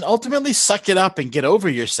mean, ultimately suck it up and get over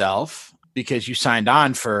yourself, because you signed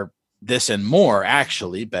on for this and more,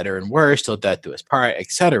 actually, better and worse, till death do us part,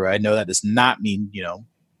 etc. I know that does not mean,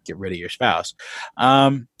 get rid of your spouse.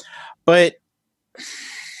 But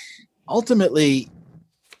ultimately,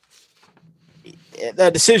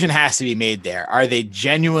 the decision has to be made there. Are they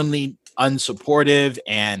genuinely unsupportive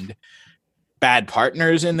and bad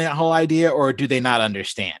partners in that whole idea, or do they not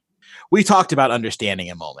understand? We talked about understanding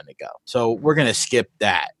a moment ago, so we're going to skip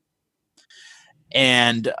that.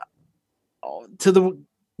 And to the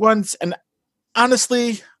ones, and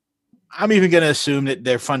honestly, I'm even going to assume that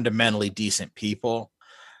they're fundamentally decent people.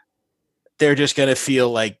 They're just going to feel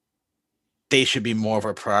like they should be more of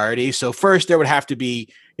a priority. So first there would have to be,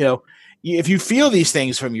 if you feel these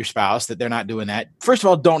things from your spouse that they're not doing that, first of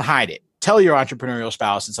all, don't hide it. Tell your entrepreneurial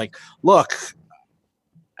spouse, it's like, look,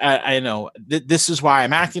 I know this is why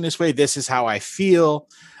I'm acting this way. This is how I feel.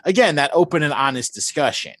 Again, that open and honest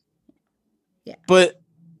discussion. Yeah. But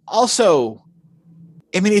also,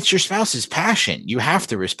 it's your spouse's passion. You have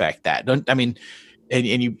to respect that. And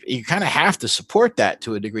you kind of have to support that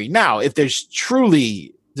to a degree. Now, if there's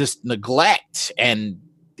truly just neglect and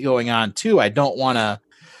going on too, I don't want to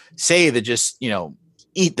say that just,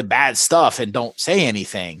 eat the bad stuff and don't say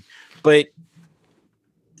anything, but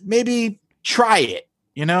maybe try it,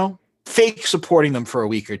 fake supporting them for a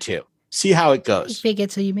week or two, see how it goes. Fake it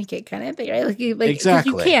till you make it kind of thing, right? Like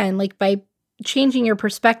exactly. You can, by changing your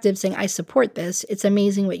perspective, saying, I support this. It's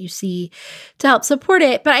amazing what you see to help support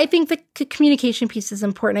it. But I think the communication piece is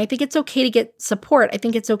important. I think it's okay to get support. I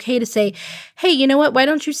think it's okay to say, hey, you know what? Why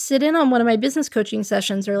don't you sit in on one of my business coaching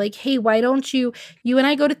sessions? Or like, hey, why don't you and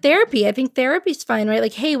I go to therapy? I think therapy's fine, right?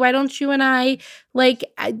 Like, hey, why don't you and I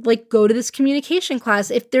go to this communication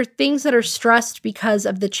class? If there are things that are stressed because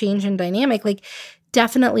of the change in dynamic,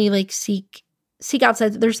 definitely seek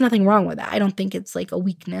outside. There's nothing wrong with that. I don't think it's a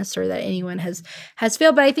weakness or that anyone has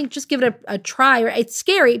failed, but I think just give it a try. Right? It's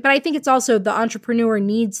scary, but I think it's also the entrepreneur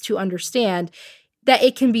needs to understand that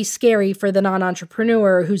it can be scary for the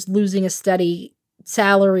non-entrepreneur who's losing a steady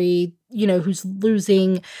salary, who's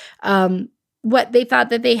losing what they thought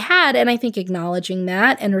that they had. And I think acknowledging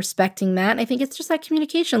that and respecting that. And I think it's just that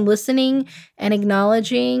communication, listening and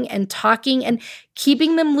acknowledging and talking and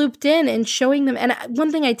keeping them looped in and showing them. And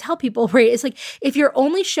one thing I tell people, right, is if you're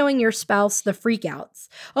only showing your spouse the freakouts,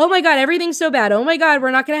 oh my God, everything's so bad. Oh my God,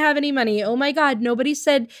 we're not going to have any money. Oh my God, nobody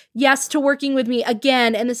said yes to working with me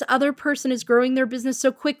again. And this other person is growing their business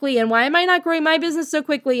so quickly. And why am I not growing my business so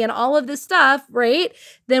quickly? And all of this stuff, right?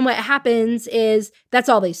 Then what happens is that's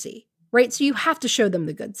all they see. Right. So you have to show them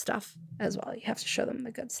the good stuff as well.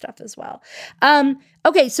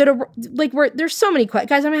 Okay. So there's so many questions,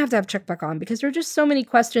 guys. I'm going to have check back on because there are just so many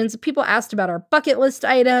questions. People asked about our bucket list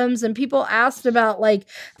items and people asked about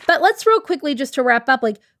but let's real quickly just to wrap up,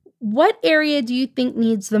 what area do you think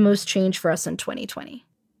needs the most change for us in 2020?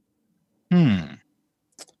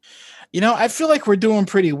 I feel like we're doing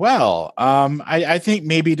pretty well. I think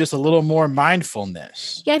maybe just a little more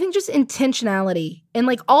mindfulness. Yeah, I think just intentionality and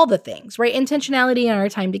all the things, right? Intentionality in our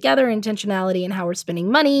time together, intentionality in how we're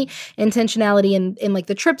spending money, intentionality in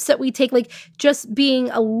the trips that we take, just being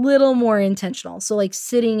a little more intentional. So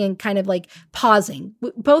sitting and kind of pausing.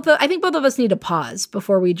 I think both of us need to pause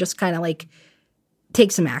before we just kind of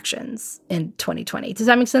take some actions in 2020. Does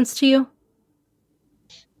that make sense to you?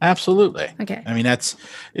 Absolutely. Okay. That's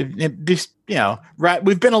right.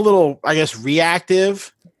 We've been a little, I guess,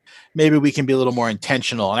 reactive. Maybe we can be a little more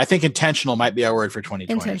intentional. And I think intentional might be our word for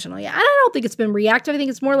 2020. Intentional. Yeah. I don't think it's been reactive. I think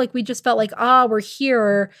it's more we just felt we're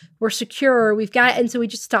here, we're secure, we've got it. And so we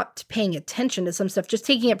just stopped paying attention to some stuff, just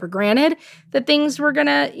taking it for granted that things were going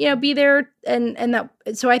to, be there. And that,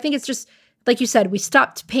 so I think it's just, like you said, we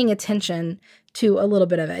stopped paying attention to a little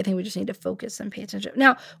bit of it. I think we just need to focus and pay attention.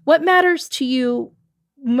 Now, what matters to you?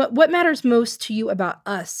 What matters most to you about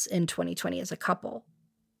us in 2020 as a couple?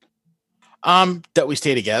 That we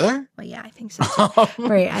stay together. Well, yeah, I think so too.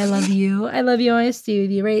 Right. I love you. I want to stay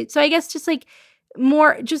with you. Right. So I guess just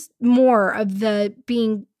more of the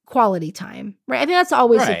being quality time. Right. I think that's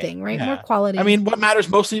always the thing, right? Yeah. More quality. What matters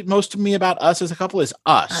most to me about us as a couple is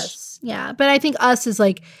us. Yeah. But I think us is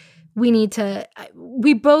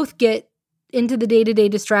we both get into the day-to-day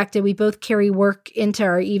distracted. We both carry work into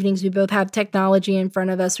our evenings. We both have technology in front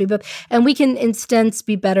of us. And we can instance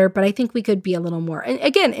be better, but I think we could be a little more, and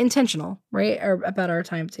again, intentional, right? Or about our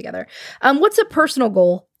time together. What's a personal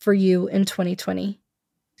goal for you in 2020?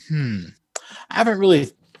 I haven't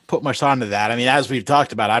really put much onto that. As we've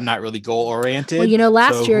talked about, I'm not really goal oriented. Well,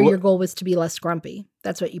 last year your goal was to be less grumpy.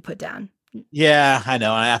 That's what you put down. Yeah, I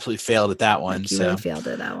know. I absolutely failed at that one. You really failed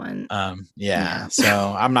at that one. Yeah.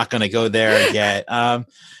 So I'm not going to go there yet.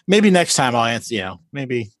 Maybe next time I'll answer,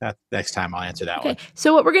 maybe that next time I'll answer that one.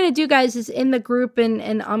 So what we're going to do, guys, is in the group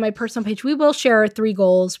and on my personal page, we will share our 3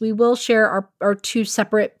 goals. We will share our 2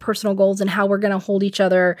 separate personal goals and how we're going to hold each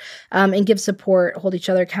other and give support, hold each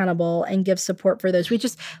other accountable and give support for those. We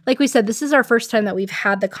just, like we said, this is our first time that we've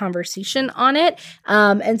had the conversation on it.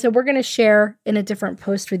 And so we're going to share in a different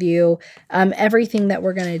post with you everything that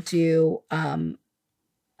we're going to do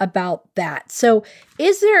about that. So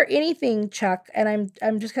is there anything, Chuck, and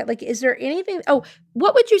I'm just kind of like, is there anything,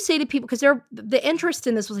 what would you say to people? Because the interest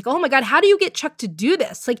in this was like, oh my God, how do you get Chuck to do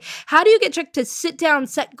this? Like, how do you get Chuck to sit down,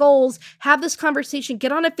 set goals, have this conversation,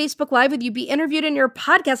 get on a Facebook Live with you, be interviewed in your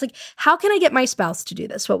podcast? Like, how can I get my spouse to do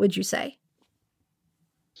this? What would you say?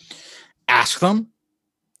 Ask them,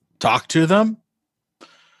 talk to them.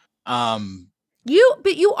 But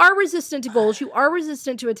you are resistant to goals. You are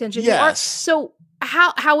resistant to attention. Yes. So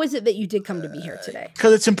how is it that you did come to be here today?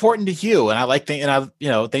 Because it's important to you, and I like things. And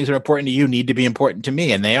things that are important to you need to be important to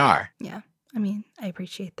me, and they are. Yeah, I mean, I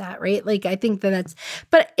appreciate that, right? Like, I think that's.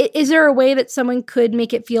 But is there a way that someone could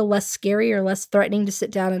make it feel less scary or less threatening to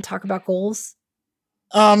sit down and talk about goals?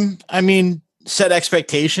 I mean, set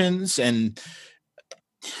expectations and.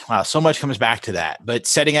 Wow, so much comes back to that. But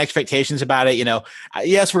setting expectations about it,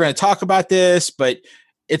 yes, we're going to talk about this, but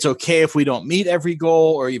it's okay if we don't meet every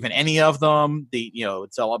goal or even any of them.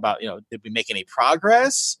 It's all about, did we make any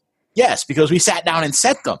progress? Yes, because we sat down and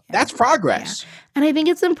set them. Yeah. That's progress. Yeah. And I think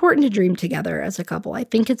it's important to dream together as a couple. I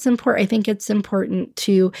think it's important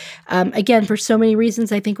to, again, for so many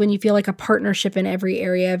reasons. I think when you feel like a partnership in every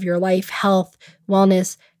area of your life, health,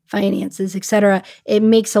 wellness, finances, etc., it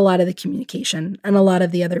makes a lot of the communication and a lot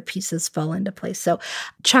of the other pieces fall into place. So,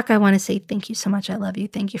 Chuck, I want to say thank you so much. I love you.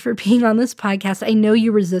 Thank you for being on this podcast. I know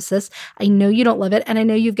you resist this. I know you don't love it. And I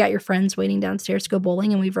know you've got your friends waiting downstairs to go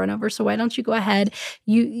bowling and we've run over. So why don't you go ahead?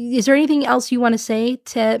 Is there anything else you want to say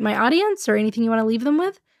to my audience or anything you want to leave them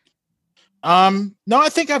with? No, I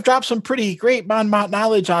think I've dropped some pretty great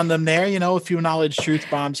knowledge on them there. A few knowledge truth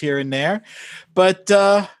bombs here and there. But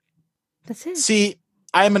that's it. See,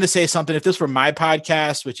 I'm going to say something. If this were my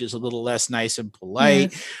podcast, which is a little less nice and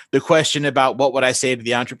polite, the question about what would I say to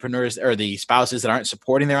the entrepreneurs or the spouses that aren't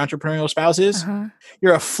supporting their entrepreneurial spouses,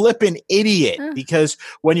 you're a flippin' idiot. Because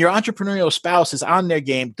when your entrepreneurial spouse is on their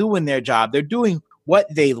game, doing their job, they're doing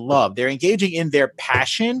what they love. They're engaging in their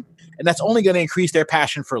passion, and that's only going to increase their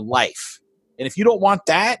passion for life. And if you don't want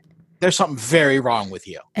that, there's something very wrong with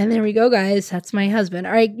you. And there we go, guys. That's my husband.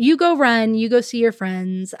 All right, you go run. You go see your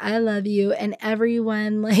friends. I love you. And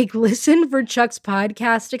everyone, listen for Chuck's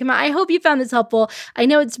podcast to come out. I hope you found this helpful. I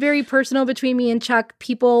know it's very personal between me and Chuck.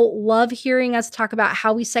 People love hearing us talk about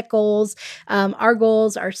how we set goals,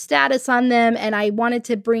 our status on them. And I wanted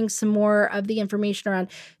to bring some more of the information around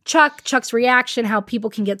Chuck's reaction, how people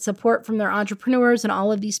can get support from their entrepreneurs and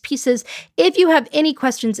all of these pieces. If you have any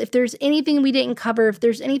questions, if there's anything we didn't cover, if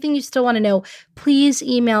there's anything you still want to know, please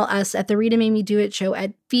email us at the Rita Made Me Do It show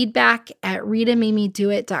at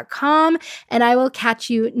feedback@ritamademedoit.com. And I will catch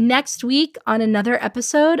you next week on another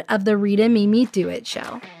episode of the Rita Made Me Do It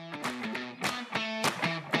show.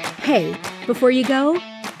 Hey, before you go,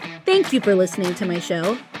 thank you for listening to my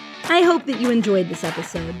show. I hope that you enjoyed this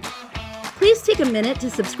episode. Please take a minute to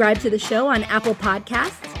subscribe to the show on Apple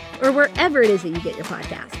Podcasts or wherever it is that you get your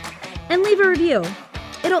podcast, and leave a review.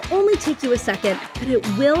 It'll only take you a second, but it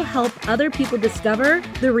will help other people discover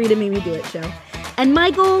the Rita Made Me Do It show. And my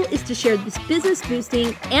goal is to share this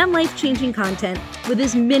business-boosting and life-changing content with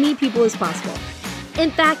as many people as possible. In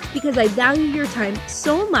fact, because I value your time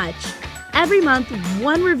so much, every month,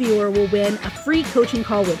 one reviewer will win a free coaching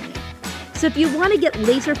call with me. So if you want to get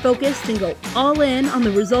laser focused and go all in on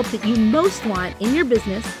the result that you most want in your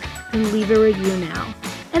business, then leave a review now.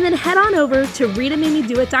 And then head on over to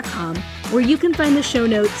RitaMadeMeDoIt.com where you can find the show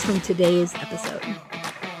notes from today's episode.